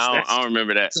 Yeah, I don't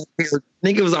remember that.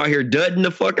 Nigga was out here dudding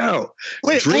the fuck out.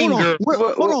 Wait, Dream hold on.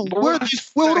 Girl. Hold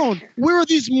on. Where are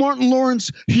these Martin Lawrence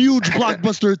huge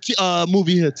blockbuster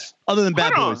movie hits other than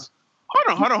Bad Hold on. Boys? Hold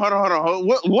on.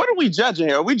 What are we judging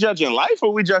here? Are we judging life or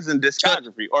are we judging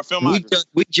discography or filmography?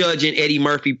 We judging Eddie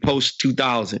Murphy post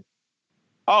 2000.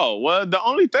 Oh, well, the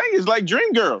only thing is like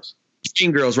Dreamgirls.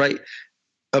 Dreamgirls, right?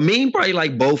 Amin probably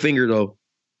like Bowfinger though.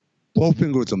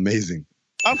 Bowfinger was amazing.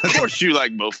 Of course you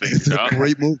like both things, It's a dog.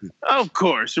 great movie. Of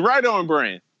course. Right on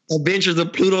brand. Adventures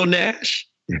of Pluto Nash.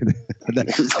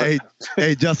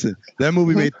 hey, Justin, that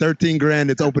movie made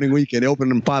 $13,000 its opening weekend. It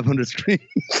opened in 500 screens.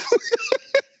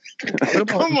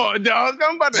 Come on, dog.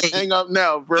 I'm about to hang up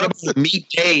now, bro. Meet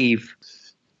Dave.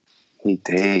 Meet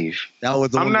Dave. That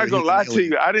was. I'm not gonna lie to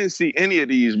you. I didn't see any of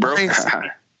these, bro.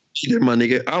 Either, my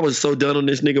nigga. I was so done on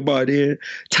this nigga by then.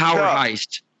 Tower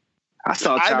Heist. I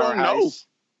saw I Tower don't know. Heist.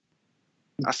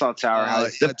 I saw Tower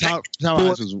Heist. Tower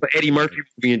Heist was Eddie Murphy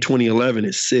movie in 2011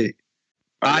 is sick.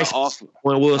 I awesome.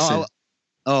 Owen Wilson.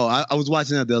 I was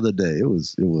watching that the other day. It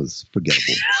was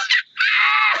forgettable.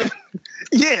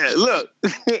 Yeah, look.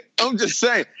 I'm just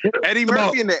saying. Eddie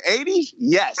Murphy in the 80s?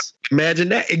 Yes. Imagine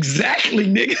that. Exactly,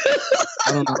 nigga.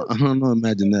 I don't know.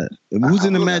 Imagine that. Who's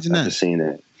in Imagine I've that? seen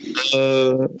that.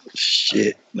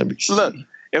 Shit. Let me see. Look,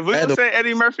 if we don't say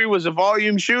Eddie Murphy was a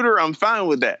volume shooter, I'm fine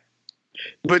with that.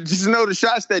 But just know the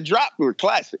shots that dropped were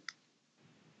classic.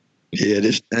 Yeah,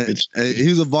 he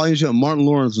was a volume shot. Martin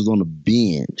Lawrence was on the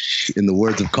bench, in the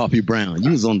words of Coffee Brown. He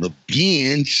was on the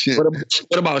bench.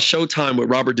 What about Showtime with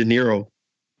Robert De Niro?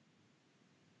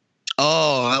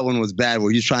 Oh, that one was bad.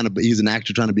 Where he's an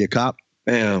actor trying to be a cop.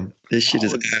 Damn, this shit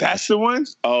is. That's the one?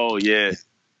 Oh, yeah.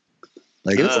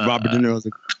 Like Robert De Niro's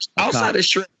outside of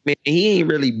Shrek, man, he ain't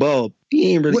really Bob.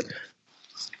 He ain't really.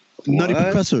 Nutty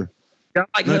Professor. I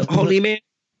like Holy Man.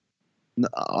 No,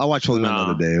 I watched Holy Man the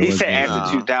other day. He said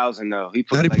after 2000 though. He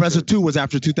put Nutty like Professor 2 was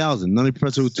after 2000. Nutty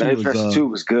Professor 2 Nutty Professor 2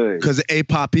 was good because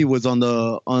A-Poppy was on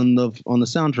the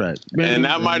soundtrack. And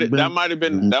that might have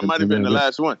been the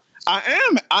last one.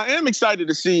 I am excited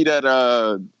to see that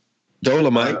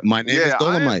Dolomite. My name is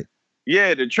Dolomite.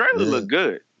 Yeah, the trailer looked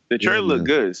good. The trailer looked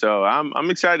good. So I'm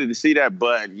excited to see that.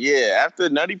 But yeah, after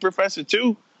Nutty Professor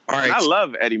 2, all right. I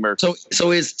love Eddie Murphy.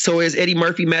 So is Eddie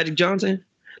Murphy Magic Johnson?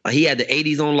 Like he had the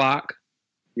 80s on lock.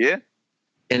 Yeah.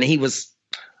 And he was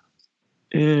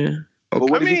But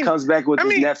what if he comes back with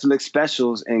his Netflix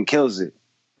specials and kills it?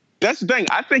 That's the thing.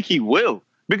 I think he will.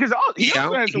 Because he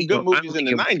also had some good movies in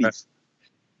the 90s.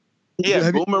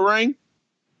 Yeah, Boomerang.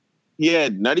 Yeah,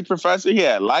 Nutty Professor.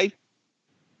 Yeah, Life.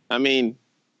 I mean,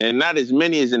 and not as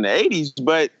many as in the 80s,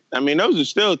 but I mean, those are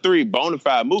still 3 bona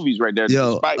fide movies right there.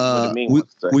 Yo,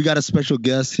 we got a special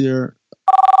guest here.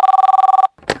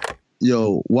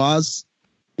 Yo, Waz.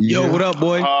 Yo, what up,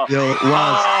 boy? Yo,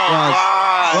 Waz.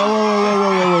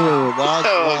 Whoa.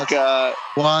 Oh, God.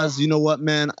 Waz, you know what,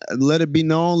 man? Let it be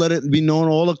known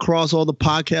all across all the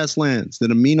podcast lands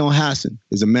that Amino Hassan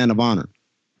is a man of honor.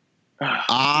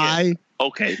 I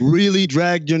really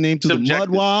dragged your name to the mud,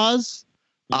 Waz.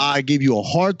 I gave you a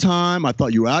hard time. I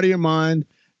thought you were out of your mind.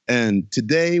 And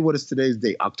today, what is today's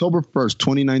date? October 1st,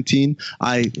 2019.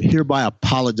 I hereby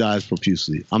apologize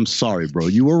profusely. I'm sorry, bro.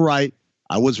 You were right.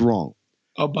 I was wrong.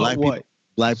 About what?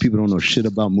 Black people don't know shit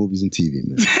about movies and TV,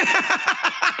 man.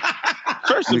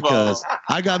 First of all,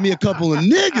 I got me a couple of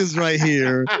niggas right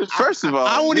here. First of all,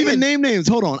 I won't even name names.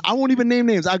 Hold on. I won't even name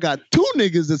names. I got 2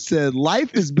 niggas that said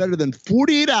life is better than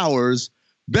 48 Hours,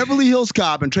 Beverly Hills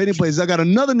Cop, and Trading Places. I got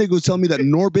another nigga who's telling me that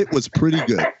Norbit was pretty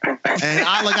good. And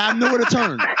I have nowhere to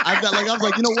turn. I was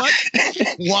like, you know what?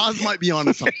 Waz might be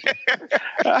onto something.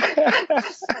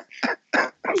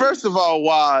 First of all,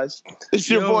 Waz, it's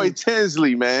your boy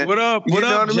Tinsley, man. What up? What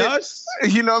up, Josh?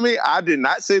 You know what I mean? I did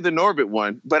not say the Norbit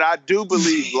one, but I do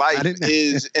believe Life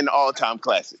is an all-time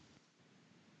classic.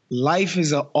 Life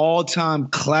is an all-time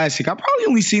classic. I probably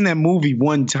only seen that movie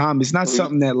one time. It's not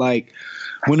something that like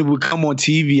when it would come on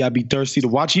TV, I'd be thirsty to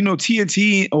watch. You know,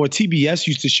 TNT or TBS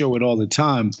used to show it all the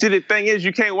time. See, the thing is,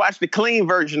 you can't watch the clean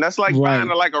version. That's like buying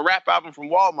like a rap album from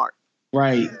Walmart.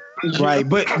 Right.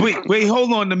 But wait,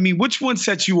 hold on to me. Which one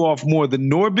sets you off more, the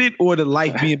Norbit or the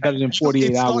Life being better than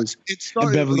 48 Hours? It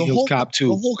started. Beverly Hills Cop 2.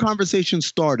 The whole conversation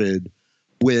started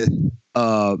with.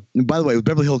 By the way, it was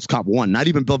Beverly Hills Cop 1, not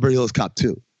even Beverly Hills Cop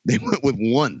 2. They went with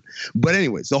 1. But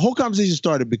anyways, the whole conversation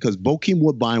started because Bokeem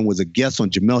Woodbine was a guest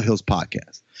on Jamel Hill's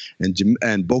podcast. And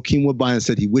Bokeem Woodbine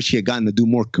said he wished he had gotten to do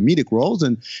more comedic roles.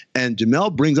 And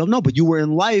Jamel brings up, no, but you were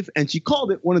in Life. And she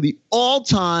called it one of the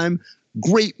all-time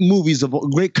great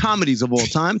comedies of all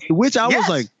time. To which I was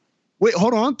like, wait,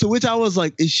 hold on. To which I was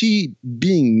like, is she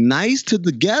being nice to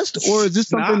the guest? Or is this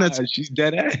something she's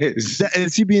dead ass?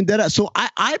 Is she being dead ass? So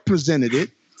I presented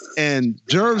it. And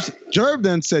Jerv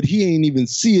then said he ain't even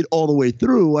see it all the way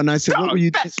through. And I said, what were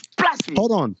you doing?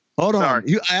 Hold on.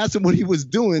 I asked him what he was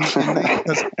doing.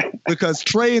 because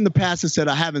Trey in the past has said,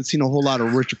 I haven't seen a whole lot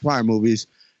of Richard Pryor movies.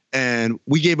 And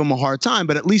we gave him a hard time.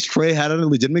 But at least Trey had a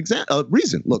legitimate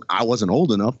reason. Look, I wasn't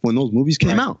old enough when those movies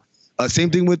came out.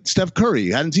 Same thing with Steph Curry.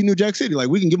 Hadn't seen New Jack City. Like,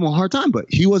 we can give him a hard time, but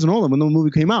he wasn't old enough when the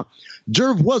movie came out.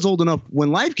 Jerv was old enough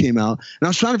when Life came out, and I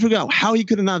was trying to figure out how he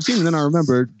could have not seen it. And then I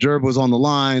remembered Jerv was on the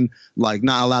line, like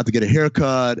not allowed to get a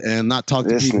haircut and not talk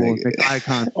to people and make eye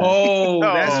contact.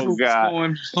 That's what's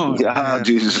going on. God,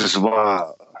 Jesus,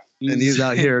 wow. And he's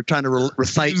out here trying to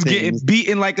recite things. Getting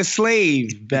beaten like a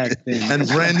slave back then. and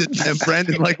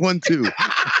Brandon like one too.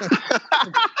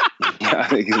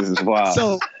 Wow.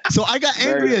 So I got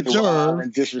angry at Jerv.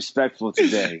 And disrespectful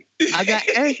today. I got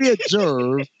angry at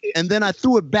Jerv, and then I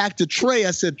threw it back to Trey.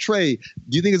 I said, Trey,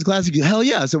 do you think it's a classic? Hell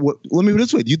yeah. I said, well, let me put it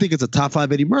this way. Do you think it's a top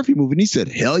 5 Eddie Murphy movie? And he said,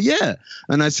 hell yeah.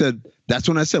 And I said, that's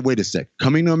when I said, wait a sec.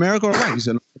 Coming to America or Life? He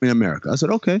said, Coming to America. I said,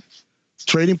 okay.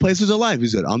 Trading Places or Life? He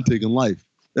said, I'm taking Life.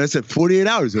 And I said, 48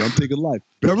 Hours. I'm taking Life.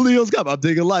 Beverly Hills Cop. I'm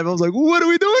taking Life. I was like, what are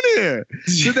we doing here?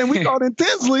 So then we called in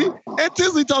Tinsley, and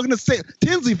Tinsley talking to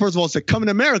Tinsley, first of all, said, Coming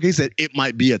to America. He said, it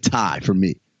might be a tie for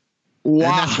me.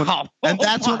 Wow.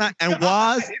 That's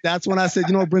when I said,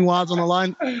 you know, bring Waz on the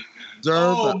line.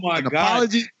 Deserve an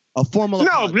apology, a formal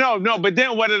apology. No. But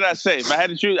then what did I say? If I had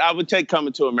to choose, I would take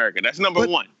Coming to America. That's number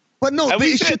 1. But no,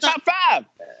 we said top 5.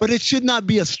 But it should not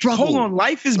be a struggle. Hold on,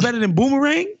 Life is better than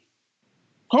Boomerang?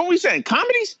 What are we saying?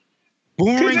 Comedies?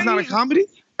 Boomerang's not a comedy?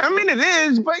 I mean, it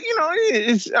is, but you know,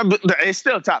 it's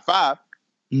still top 5.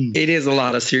 It is a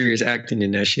lot of serious acting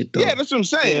in that shit, though. Yeah, that's what I'm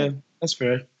saying. Yeah, that's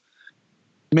fair.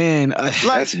 Man,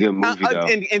 that's a good movie, though.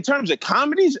 In terms of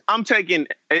comedies, I'm taking.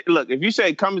 Look, if you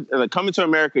say Coming to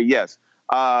America, yes.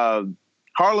 Harlem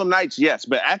Nights, yes.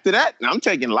 But after that, I'm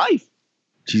taking Life.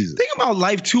 Jesus. Think about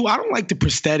Life too. I don't like the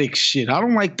prosthetic shit. I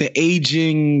don't like the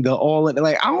aging,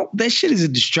 that shit is a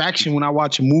distraction when I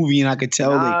watch a movie and I could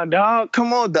tell. Dog,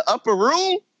 come on, The Upper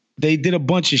Room. They did a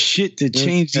bunch of shit to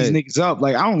change these niggas up.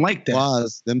 Like, I don't like that.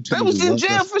 That was in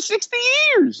jail for 60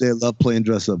 years. They love playing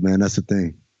dress up, man. That's the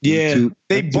thing. Yeah,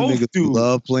 they both do.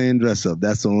 Love playing dress up.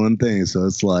 That's the one thing. So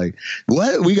it's like,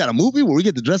 what? We got a movie where we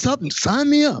get to dress up and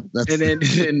sign me up. And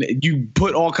then you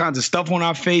put all kinds of stuff on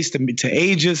our face to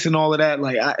age us and all of that.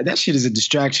 Like that shit is a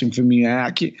distraction for me. I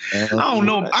don't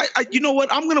know. You know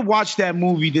what? I'm gonna watch that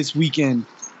movie this weekend.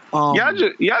 Y'all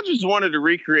just wanted to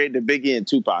recreate the Biggie and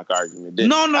Tupac argument.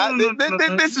 No.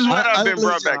 This is what I've been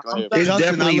brought back on here. It's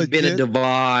definitely been a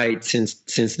divide since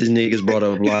these niggas brought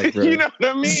up Life, bro. You know what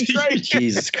I mean?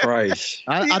 Jesus Christ.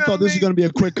 I thought this was gonna be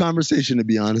a quick conversation, to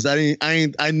be honest. I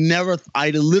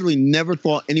literally never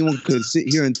thought anyone could sit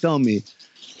here and tell me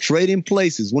Trading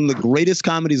Places, one of the greatest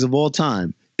comedies of all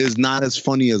time, is not as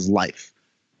funny as Life.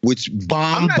 Which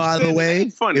bombed, by the way.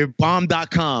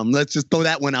 Bomb.com. Let's just throw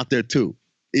that one out there too.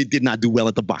 It did not do well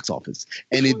at the box office,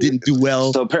 and it didn't do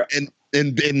well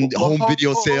in home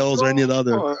video sales or any of the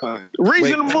other.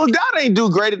 Reasonable Doubt ain't do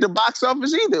great at the box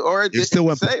office either, or it still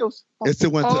went sales. It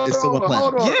still went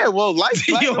platinum. Yeah, well, Life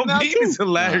is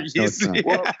hilarious.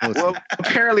 Well,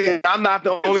 apparently I'm not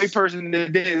the only person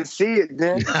that didn't see it.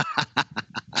 Then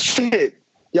shit,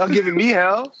 y'all giving me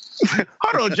hell.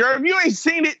 Hold on, Jerv, you ain't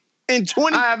seen it in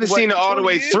 20. I haven't seen it all the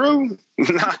way through.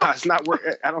 Nah, it's not worth.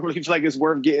 I don't really feel like it's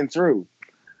worth getting through.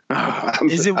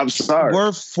 I'm sorry.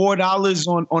 Worth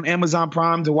 $4 on Amazon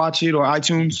Prime to watch it or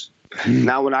iTunes?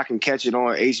 Now when I can catch it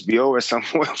on HBO or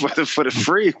somewhere for the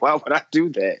free, why would I do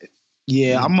that?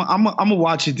 Yeah, I'm gonna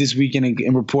watch it this weekend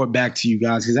and report back to you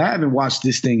guys because I haven't watched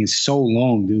this thing in so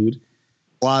long, dude.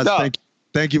 Waz,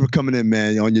 thank you for coming in,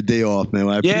 man, on your day off, man.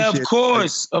 Of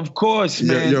course,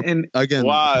 man. And again,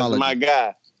 Waz, my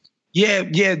guy.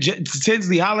 Yeah.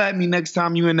 Tinsley, holla at me next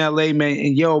time you in LA, man.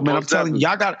 And yo, man, I'm telling you,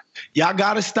 y'all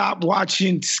gotta stop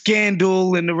watching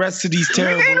Scandal and the rest of these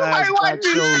terrible ass black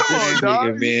shows.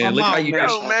 Man, look how you man.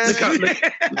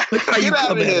 Look how you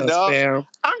come at us, fam.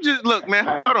 I'm just look, man.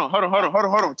 Hold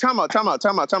on. Time out.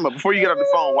 Before you get off the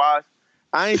phone, Wise,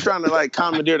 I ain't trying to like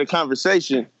commandeer the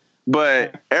conversation,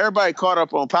 but everybody caught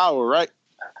up on Power, right?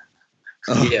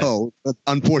 Oh,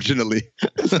 unfortunately.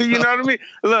 You know what I mean?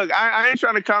 Look, I ain't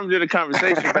trying to commandeer the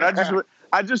conversation, but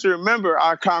I just remember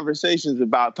our conversations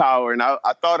about Power, and I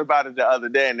thought about it the other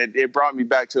day, and it brought me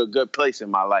back to a good place in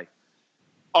my life.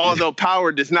 Although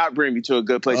Power does not bring me to a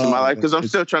good place in my life, because I'm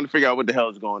still trying to figure out what the hell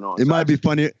is going on. It might be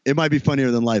funnier. It might be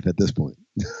funnier than life at this point.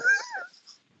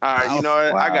 All right, you know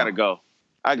what? Wow. I gotta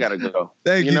go.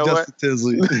 Thank you, know Justin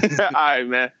Tinsley. All right,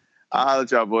 man. I'll holler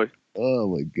at y'all, boys. Oh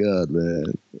my God,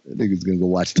 man! I think he's gonna go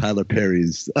watch Tyler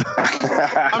Perry's. I'm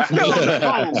still on the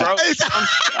phone, bro.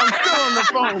 I'm still on the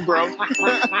phone, bro.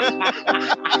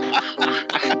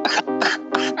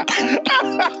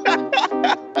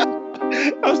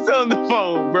 I'm still on the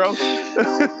phone, bro.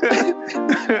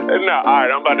 No, all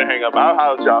right, I'm about to hang up. I'll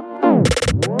holler at y'all.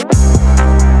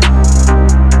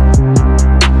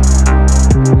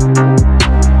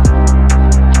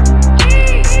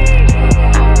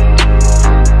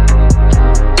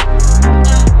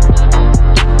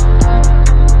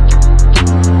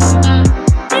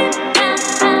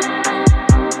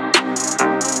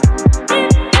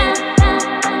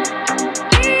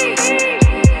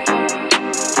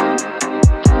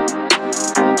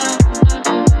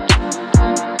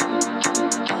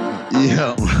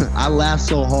 I laughed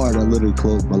so hard I literally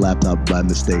closed my laptop by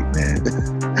mistake, man.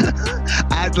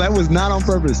 That was not on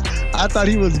purpose. I thought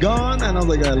he was gone, and I was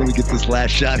like, all right, let me get this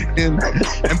last shot in.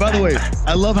 And by the way,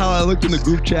 I love how I looked in the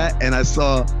group chat and I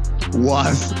saw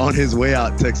Was on his way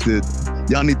out texted,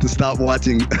 y'all need to stop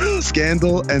watching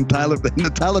Scandal and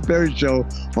the Tyler Perry Show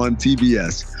on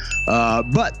TBS.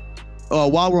 But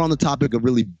while we're on the topic of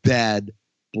really bad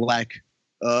black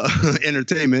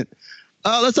entertainment,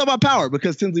 let's talk about Power,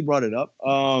 because Tinsley brought it up.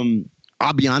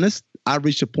 I'll be honest, I've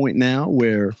reached a point now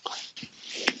where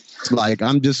it's like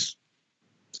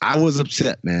I was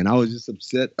upset, man. I was just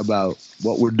upset about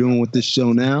what we're doing with this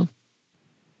show now.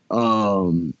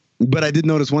 But I did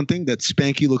notice one thing, that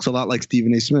Spanky looks a lot like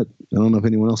Stephen A. Smith. I don't know if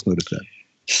anyone else noticed that.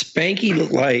 Spanky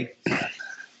look like,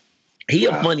 he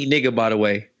a funny nigga, by the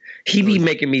way. He be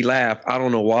making me laugh. I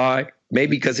don't know why.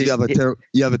 Maybe because you have a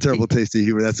terrible taste of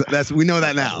humor. That's we know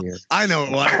that now. I know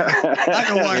why. I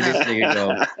know why. This nigga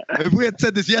go. If we had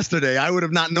said this yesterday, I would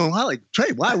have not known. Like,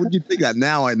 Trey, why would you think that?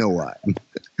 Now I know why.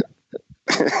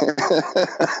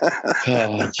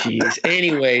 Oh, jeez.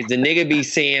 Anyways, the nigga be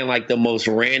saying like the most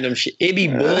random shit. It be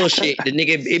bullshit. The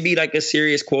nigga, it be like a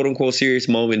serious, quote unquote, serious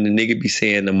moment. The nigga be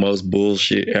saying the most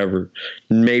bullshit ever.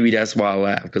 Maybe that's why I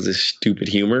laugh, because it's stupid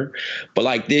humor. But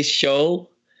like this show,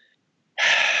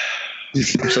 I'm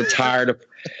so tired of.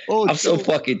 I'm so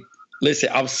fucking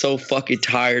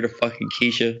tired of fucking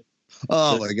Keisha.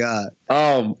 Oh my God.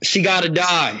 She gotta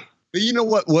die. But you know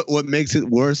what makes it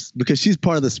worse? Because she's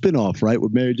part of the spinoff, right,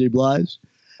 with Mary J. Blige.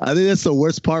 I think that's the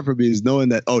worst part for me, is knowing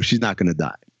that, she's not going to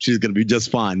die. She's going to be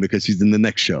just fine because she's in the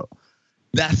next show.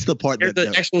 That's the part. There's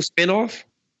the actual spinoff?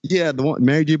 Yeah, the one,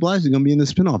 Mary J. Blige is going to be in the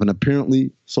spinoff, and apparently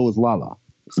so is Lala.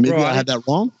 Maybe I had that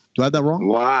wrong. Do I have that wrong?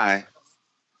 Why?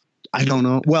 I don't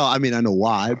know. Well, I mean, I know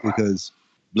why, because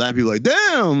black people are like,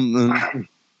 damn.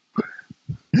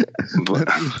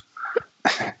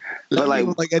 But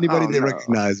like anybody they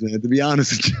recognize, man, to be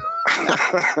honest with you.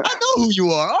 I know who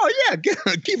you are. Oh yeah,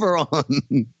 keep her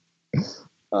on.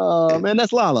 Oh man,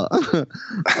 that's Lala.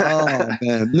 Oh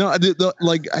man, no,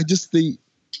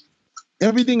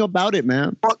 everything about it,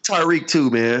 man. Fuck Tyreek too,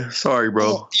 man. Sorry, bro.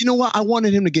 Well, you know what? I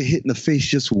wanted him to get hit in the face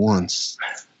just once.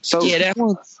 So yeah, that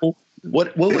once.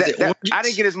 What was it? I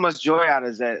didn't get as much joy out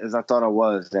of that as I thought I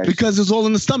was. Because it's all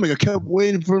in the stomach. I kept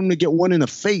waiting for him to get one in the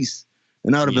face.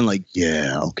 And I would have been like,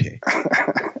 yeah, okay.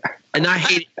 And I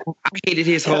hated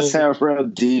his whole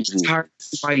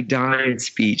my dying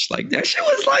speech. Like, that shit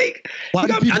was like, why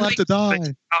do people have to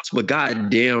die? But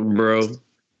goddamn, bro.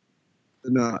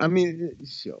 No, I mean,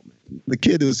 the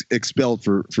kid was expelled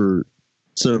for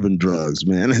serving drugs,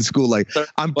 man, in school. Like,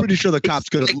 I'm pretty sure the cops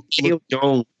could have. Daniel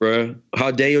Jones, bro. How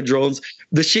Daniel Jones,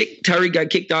 the shit Tyreek got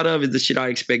kicked out of is the shit I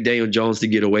expect Daniel Jones to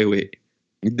get away with.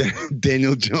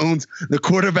 Daniel Jones, the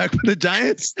quarterback for the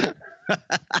Giants.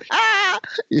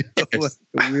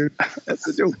 That's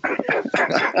a joke.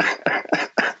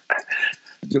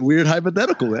 It's a weird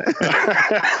hypothetical, man.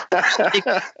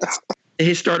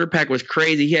 His starter pack was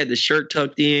crazy. He had the shirt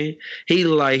tucked in. He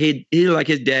like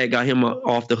his dad got him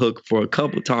off the hook for a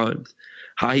couple times.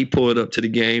 how he pulled up to the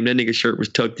game. That nigga shirt was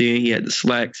tucked in. He had the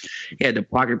slacks. He had the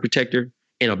pocket protector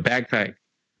and a backpack.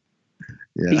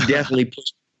 Yeah. He definitely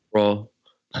pushed bro.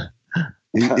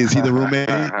 Is he the roommate?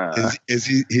 Is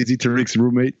he Tariq's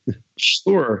roommate?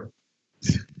 Sure.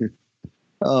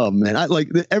 Oh man, I like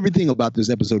everything about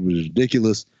this episode was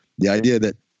ridiculous. The idea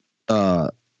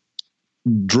that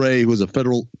Dre, who was a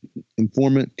federal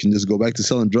informant, can just go back to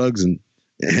selling drugs and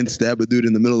stab a dude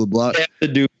in the middle of the block. Stab the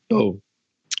dude.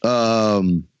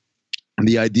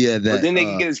 The idea that but then they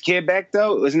can get his kid back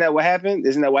though. Isn't that what happened?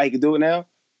 Isn't that why he could do it now?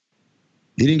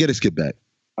 He didn't get his kid back.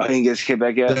 Oh, he didn't get his kid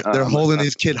back yet. They're holding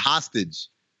his kid hostage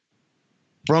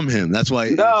from him. That's why.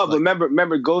 No, but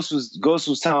remember, Ghost was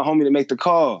telling homie to make the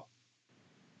call.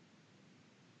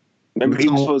 Remember, he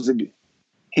was supposed to be.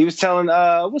 He was telling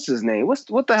what's his name? What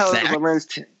the hell is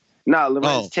Lorenz?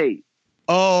 Lorenz Tate.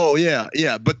 Oh yeah,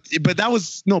 but that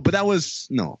was no.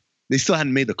 They still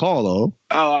hadn't made the call though.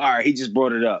 Oh, all right. He just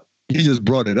brought it up. He just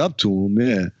brought it up to him.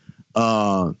 Yeah.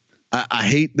 I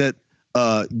hate that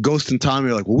Ghost and Tommy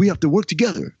are like, well, we have to work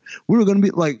together. We're going to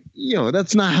be like,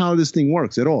 that's not how this thing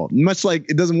works at all. Much like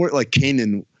it doesn't work like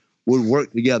Kanan would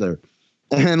work together.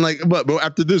 And like, but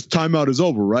after this timeout is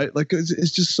over, right? Like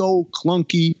it's just so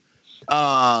clunky.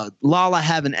 Lala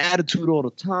having attitude all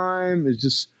the time. It's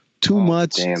just too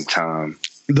much. Damn time.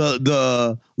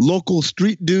 The local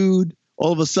street dude,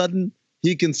 all of a sudden,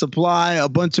 he can supply a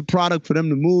bunch of product for them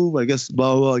to move. I guess,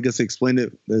 blah, blah, blah. I guess they explained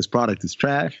it. This product is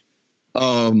trash.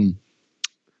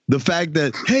 The fact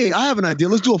that, hey, I have an idea.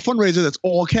 Let's do a fundraiser that's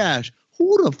all cash.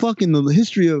 Who the fuck in the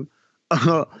history of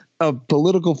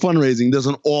political fundraising does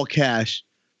an all cash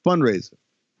fundraiser?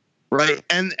 Right.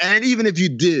 And even if you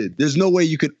did, there's no way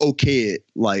you could okay it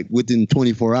like within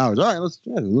 24 hours. All right,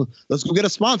 let's go get a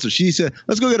sponsor. She said,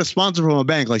 let's go get a sponsor from a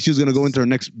bank. Like she was going to go into her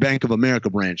next Bank of America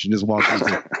branch and just walk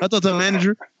into. I thought the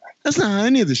manager, that's not how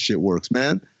any of this shit works,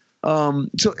 man. And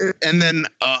then,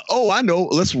 I know,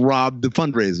 let's rob the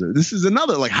fundraiser. This is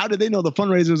another, like, how did they know the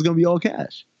fundraiser is going to be all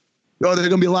cash? Oh, there are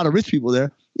going to be a lot of rich people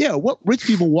there. Yeah, what rich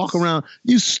people walk around?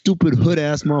 You stupid hood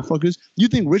ass motherfuckers. You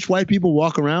think rich white people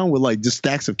walk around with like just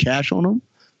stacks of cash on them?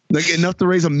 Like enough to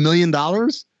raise $1 million?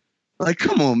 Like,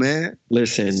 come on, man.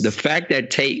 Listen, the fact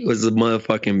that Tate was a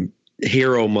motherfucking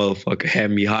hero motherfucker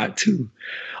had me hot too.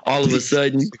 All of a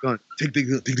sudden. Take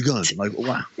the gun. Like,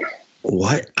 wow.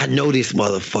 What? I know this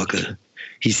motherfucker.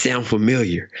 He sound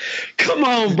familiar. Come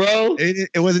on, bro.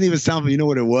 It wasn't even sound familiar. You know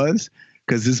what it was?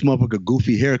 Because this motherfucker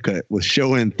goofy haircut was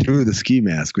showing through the ski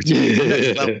mask. Which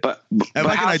but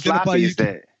how sloppy is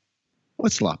that?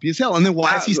 What's sloppy as hell? And then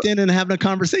why is he standing and having a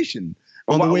conversation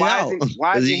on the way out?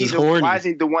 Why is he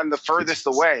the one the furthest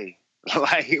away?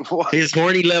 Like what? His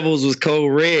horny levels was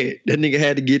cold red. That nigga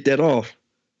had to get that off.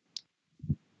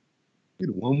 You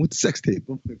the one with the sex tape.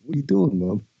 What are you doing,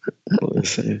 mom?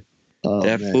 Listen,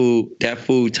 that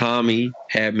fool Tommy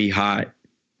had me hot.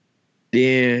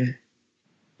 Then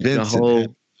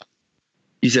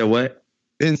you said what?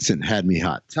 Vincent had me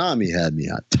hot. Tommy had me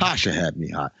hot. Tasha had me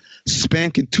hot.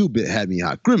 Spanking 2-Bit had me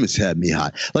hot. Grimace had me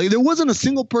hot. Like there wasn't a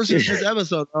single person in this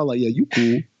episode. I was like, yeah, you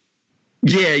cool.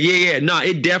 Yeah. No,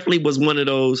 it definitely was one of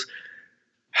those.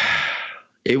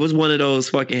 It was one of those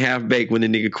fucking half baked when the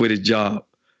nigga quit his job.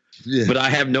 Yeah. But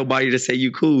I have nobody to say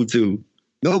you cool to.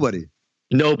 Nobody.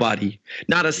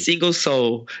 Not a single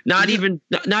soul. Not even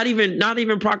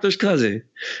Proctor's cousin.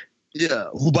 Yeah,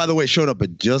 who by the way showed up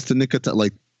at just the nick of time.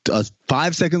 Like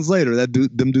 5 seconds later,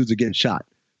 them dudes are getting shot.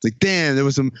 It's like, damn,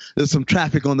 there's some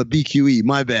traffic on the BQE.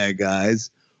 My bad, guys.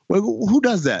 Like, who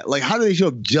does that? Like, how do they show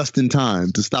up just in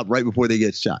time to stop right before they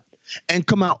get shot and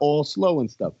come out all slow and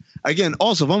stuff? Again,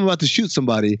 also, if I'm about to shoot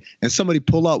somebody and somebody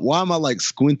pull up, why am I like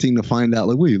squinting to find out?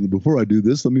 Like, wait, before I do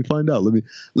this, let me find out. Let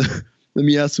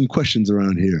me ask some questions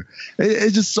around here.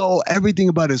 It's just everything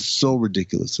about it is so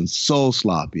ridiculous and so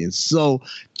sloppy and so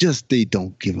just they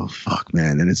don't give a fuck,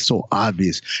 man. And it's so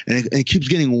obvious. And it keeps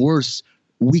getting worse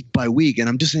week by week. And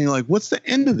I'm just saying, like, what's the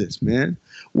end of this, man?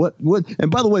 What?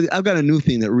 And by the way, I've got a new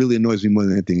thing that really annoys me more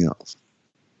than anything else.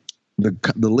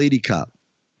 The lady cop,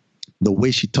 the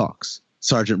way she talks,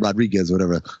 Sergeant Rodriguez, or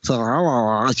whatever.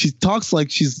 So she talks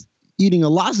like she's eating a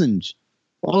lozenge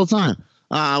all the time.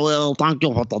 Well, thank you.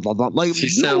 Like she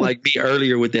sounded like me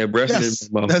earlier with that breath. Yes,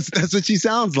 in that's what she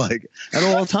sounds like at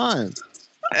all times.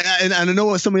 And I know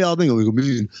what some of y'all think.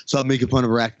 Stop making fun of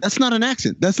her accent. That's not an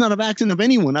accent. That's not an accent of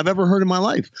anyone I've ever heard in my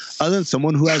life, other than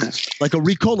someone who has like a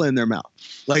Ricola in their mouth.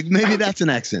 Like maybe that's an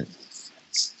accent.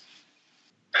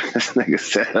 This nigga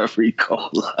said a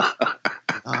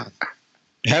Ricola.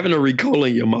 Having a Ricola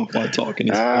in your mouth while talking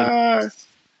is funny.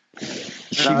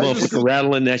 She motherfucker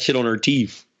rattling that shit on her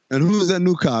teeth. And who's that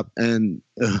new cop? And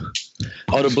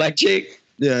the black chick.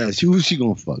 Yeah, who's she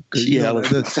gonna fuck?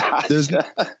 There's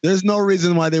no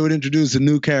reason why they would introduce a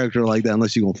new character like that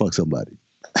unless you're gonna fuck somebody.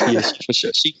 Yeah,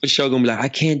 she for sure gonna be like, I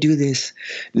can't do this.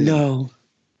 No.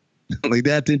 Like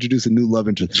they have to introduce a new love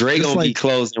interest. Dre gonna be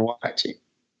closed and watching.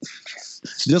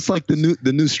 Just like the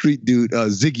new street dude,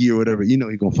 Ziggy or whatever. You know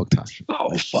he gonna fuck Tasha.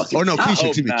 Oh fuck. Or no, Keisha.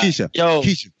 Excuse me, Keisha. Yo,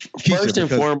 Keisha. First and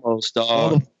foremost,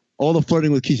 dog. All the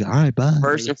flirting with Keisha. All right, bye.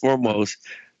 First and foremost,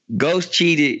 Ghost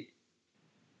cheated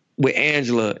with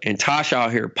Angela and Tasha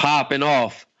out here popping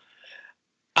off.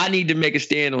 I need to make a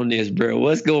stand on this, bro.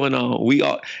 What's going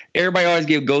on? Everybody always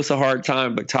give Ghost a hard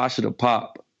time, but Tasha the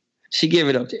pop. She gave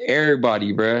it up to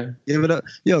everybody, bro. Give it up.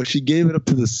 Yo, she gave it up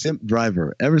to the simp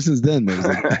driver. Ever since then, man,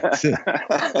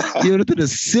 give it up to the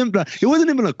simp driver. It wasn't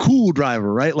even a cool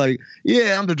driver, right? Like,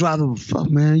 yeah, I'm the driver. Fuck,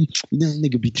 man. That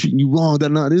nigga be treating you wrong.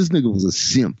 No, this nigga was a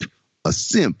simp. A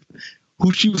simp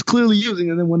who she was clearly using.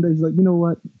 And then one day she's like, you know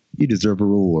what? You deserve a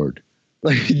reward.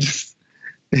 Like,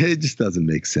 it just doesn't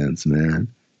make sense, man.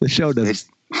 The show doesn't.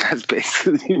 That's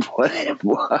basically what it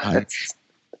was.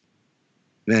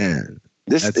 Man.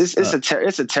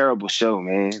 It's a terrible show,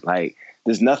 man. Like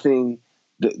there's nothing.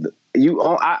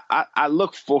 I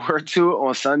look forward to it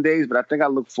on Sundays, but I think I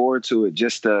look forward to it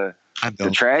just to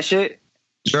trash it.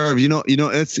 Sure, you know,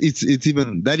 it's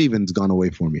even that even's gone away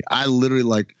for me. I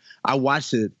literally I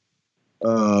watched it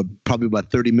probably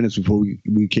about 30 minutes before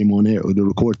we came on air to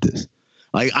record this.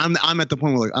 Like I'm at the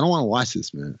point where I don't want to watch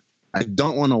this, man. I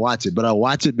don't want to watch it, but I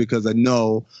watch it because I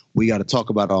know we got to talk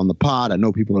about it on the pod. I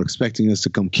know people are expecting us to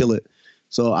come kill it.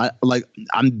 So I'm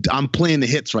playing the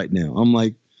hits right now. I'm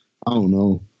like, I don't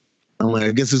know. I'm like,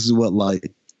 I guess this is what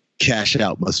cash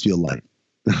out must feel like.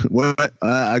 What?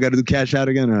 I got to do cash out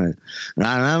again? All right.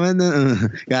 I'm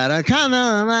cashing.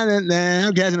 I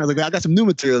was like, I got some new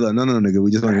material though. No, nigga.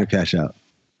 We just want to cash out.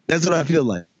 That's what I feel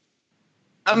like.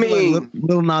 I mean, like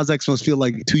Lil Nas X must feel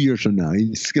like 2 years from now.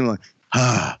 He's just gonna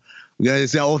we got to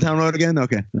see Old Town Road again?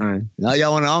 Okay. All right. Now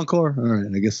y'all want an encore? All right.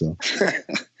 I guess so.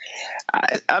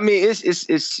 I mean,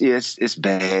 it's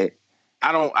bad.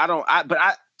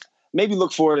 But maybe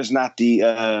look forward is not the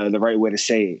right way to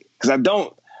say it because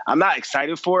I'm not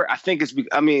excited for it. I think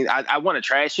I want to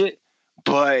trash it,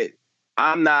 but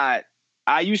I'm not.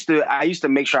 I used to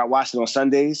make sure I watched it on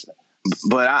Sundays,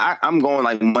 but I'm going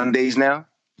like Mondays now.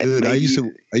 Dude, I used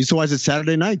to watch it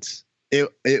Saturday nights.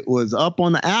 It was up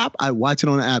on the app. I watch it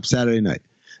on the app Saturday night.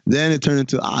 Then it turned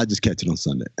into I just catch it on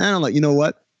Sunday. And I'm like, you know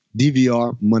what?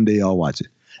 DVR Monday, I'll watch it.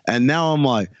 And now I'm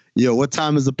like, yo, what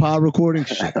time is the pod recording?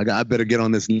 Shit, I better get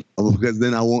on this because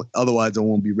then otherwise I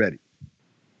won't be ready.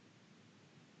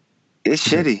 It's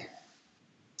shitty.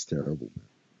 It's terrible.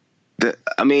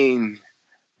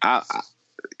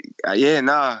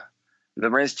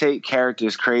 Lorenz Tate character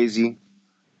is crazy.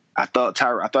 I thought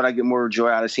I'd get more joy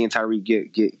out of seeing Tyreek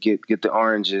get the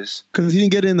oranges because he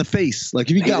didn't get it in the face.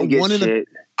 Like if you got one in the,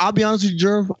 I'll be honest with you,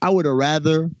 Jerv, I would have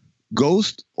rather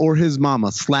Ghost or his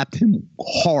mama slapped him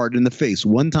hard in the face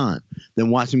one time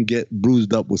than watch him get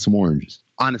bruised up with some oranges.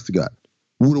 Honest to God,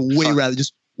 would have way rather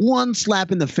just one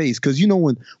slap in the face because you know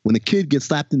when a kid gets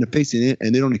slapped in the face and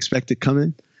they don't expect it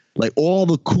coming, like all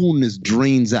the coolness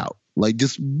drains out. Like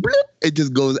just blip, it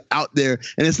just goes out there,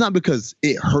 and it's not because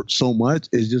it hurts so much.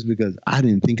 It's just because I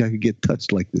didn't think I could get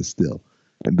touched like this still.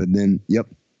 But then, yep,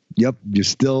 you're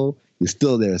still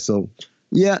there. So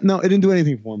yeah, no, it didn't do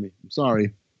anything for me. I'm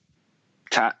sorry.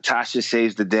 Tasha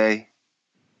saves the day.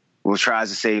 Well, tries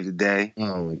to save the day.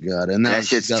 Oh my God, and that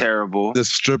shit's terrible.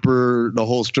 The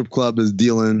whole strip club is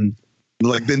dealing.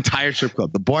 Like the entire strip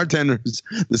club, the bartenders,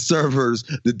 the servers,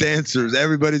 the dancers,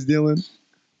 everybody's dealing.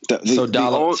 So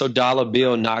Dollar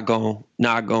Bill not gonna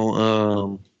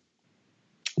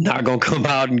come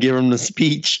out and give him the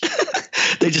speech.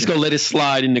 They just gonna let it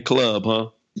slide in the club, huh?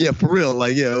 Yeah, for real.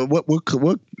 Like, yeah, what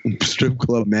strip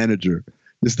club manager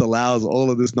just allows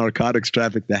all of this narcotics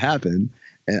traffic to happen,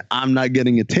 and I'm not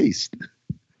getting a taste?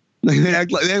 Like they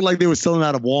act like they were selling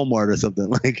out of Walmart or something.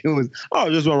 Like it was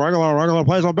just a regular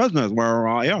place of business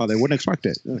where they wouldn't expect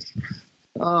it.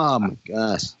 Oh my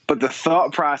gosh! But the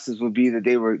thought process would be that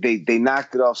they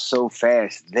knocked it off so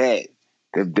fast that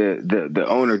the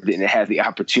owner didn't have the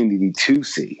opportunity to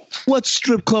see. What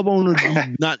strip club owner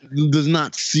does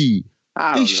not see?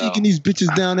 They shaking these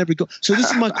bitches down every go. So this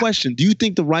is my question: do you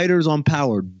think the writers on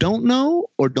Power don't know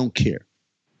or don't care?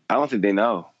 I don't think they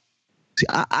know. See,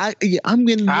 I'm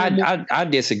getting. I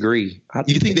disagree.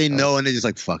 You think they know and they're just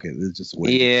like fuck it? It's just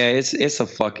wait. Yeah, it's a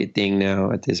fuck it thing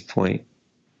now at this point.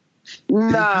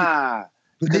 Nah,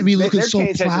 but they be looking so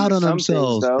proud of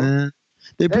themselves, man.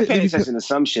 They're paying attention to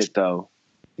some shit though.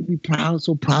 They be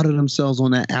so proud of themselves on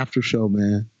that after show,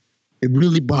 man. It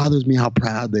really bothers me how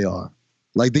proud they are.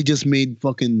 Like they just made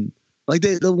fucking like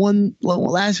the one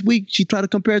last week she tried to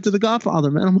compare it to The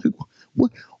Godfather, man. I'm like,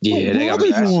 what world are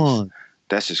you on?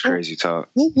 That's just crazy talk.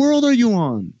 What world are you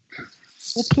on?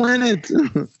 What planet?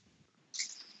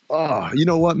 Oh, you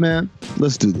know what, man?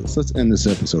 Let's do this. Let's end this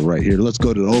episode right here. Let's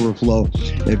go to the Overflow.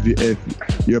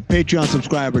 If you're a Patreon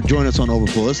subscriber, join us on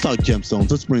Overflow. Let's talk gemstones.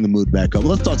 Let's bring the mood back up.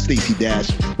 Let's talk Stacey Dash.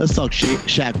 Let's talk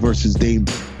Shaq versus Dame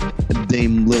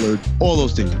Lillard. All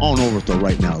those things on Overflow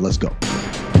right now. Let's go.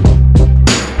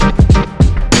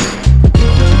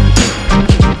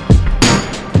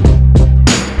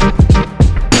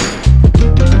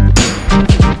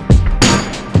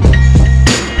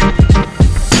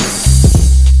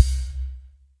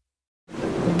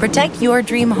 Protect your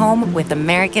dream home with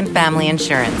American Family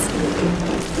Insurance.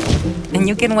 And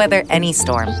you can weather any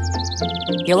storm.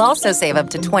 You'll also save up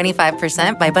to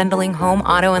 25% by bundling home,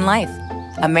 auto, and life.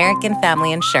 American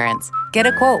Family Insurance. Get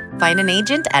a quote. Find an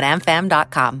agent at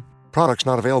amfam.com. Products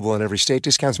not available in every state.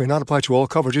 Discounts may not apply to all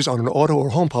coverages on an auto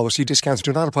or home policy. Discounts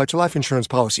do not apply to life insurance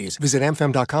policies. Visit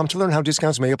amfam.com to learn how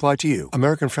discounts may apply to you.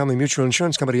 American Family Mutual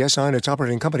Insurance Company, SI, and its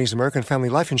operating companies, American Family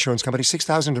Life Insurance Company,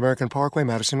 6000 American Parkway,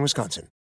 Madison, Wisconsin.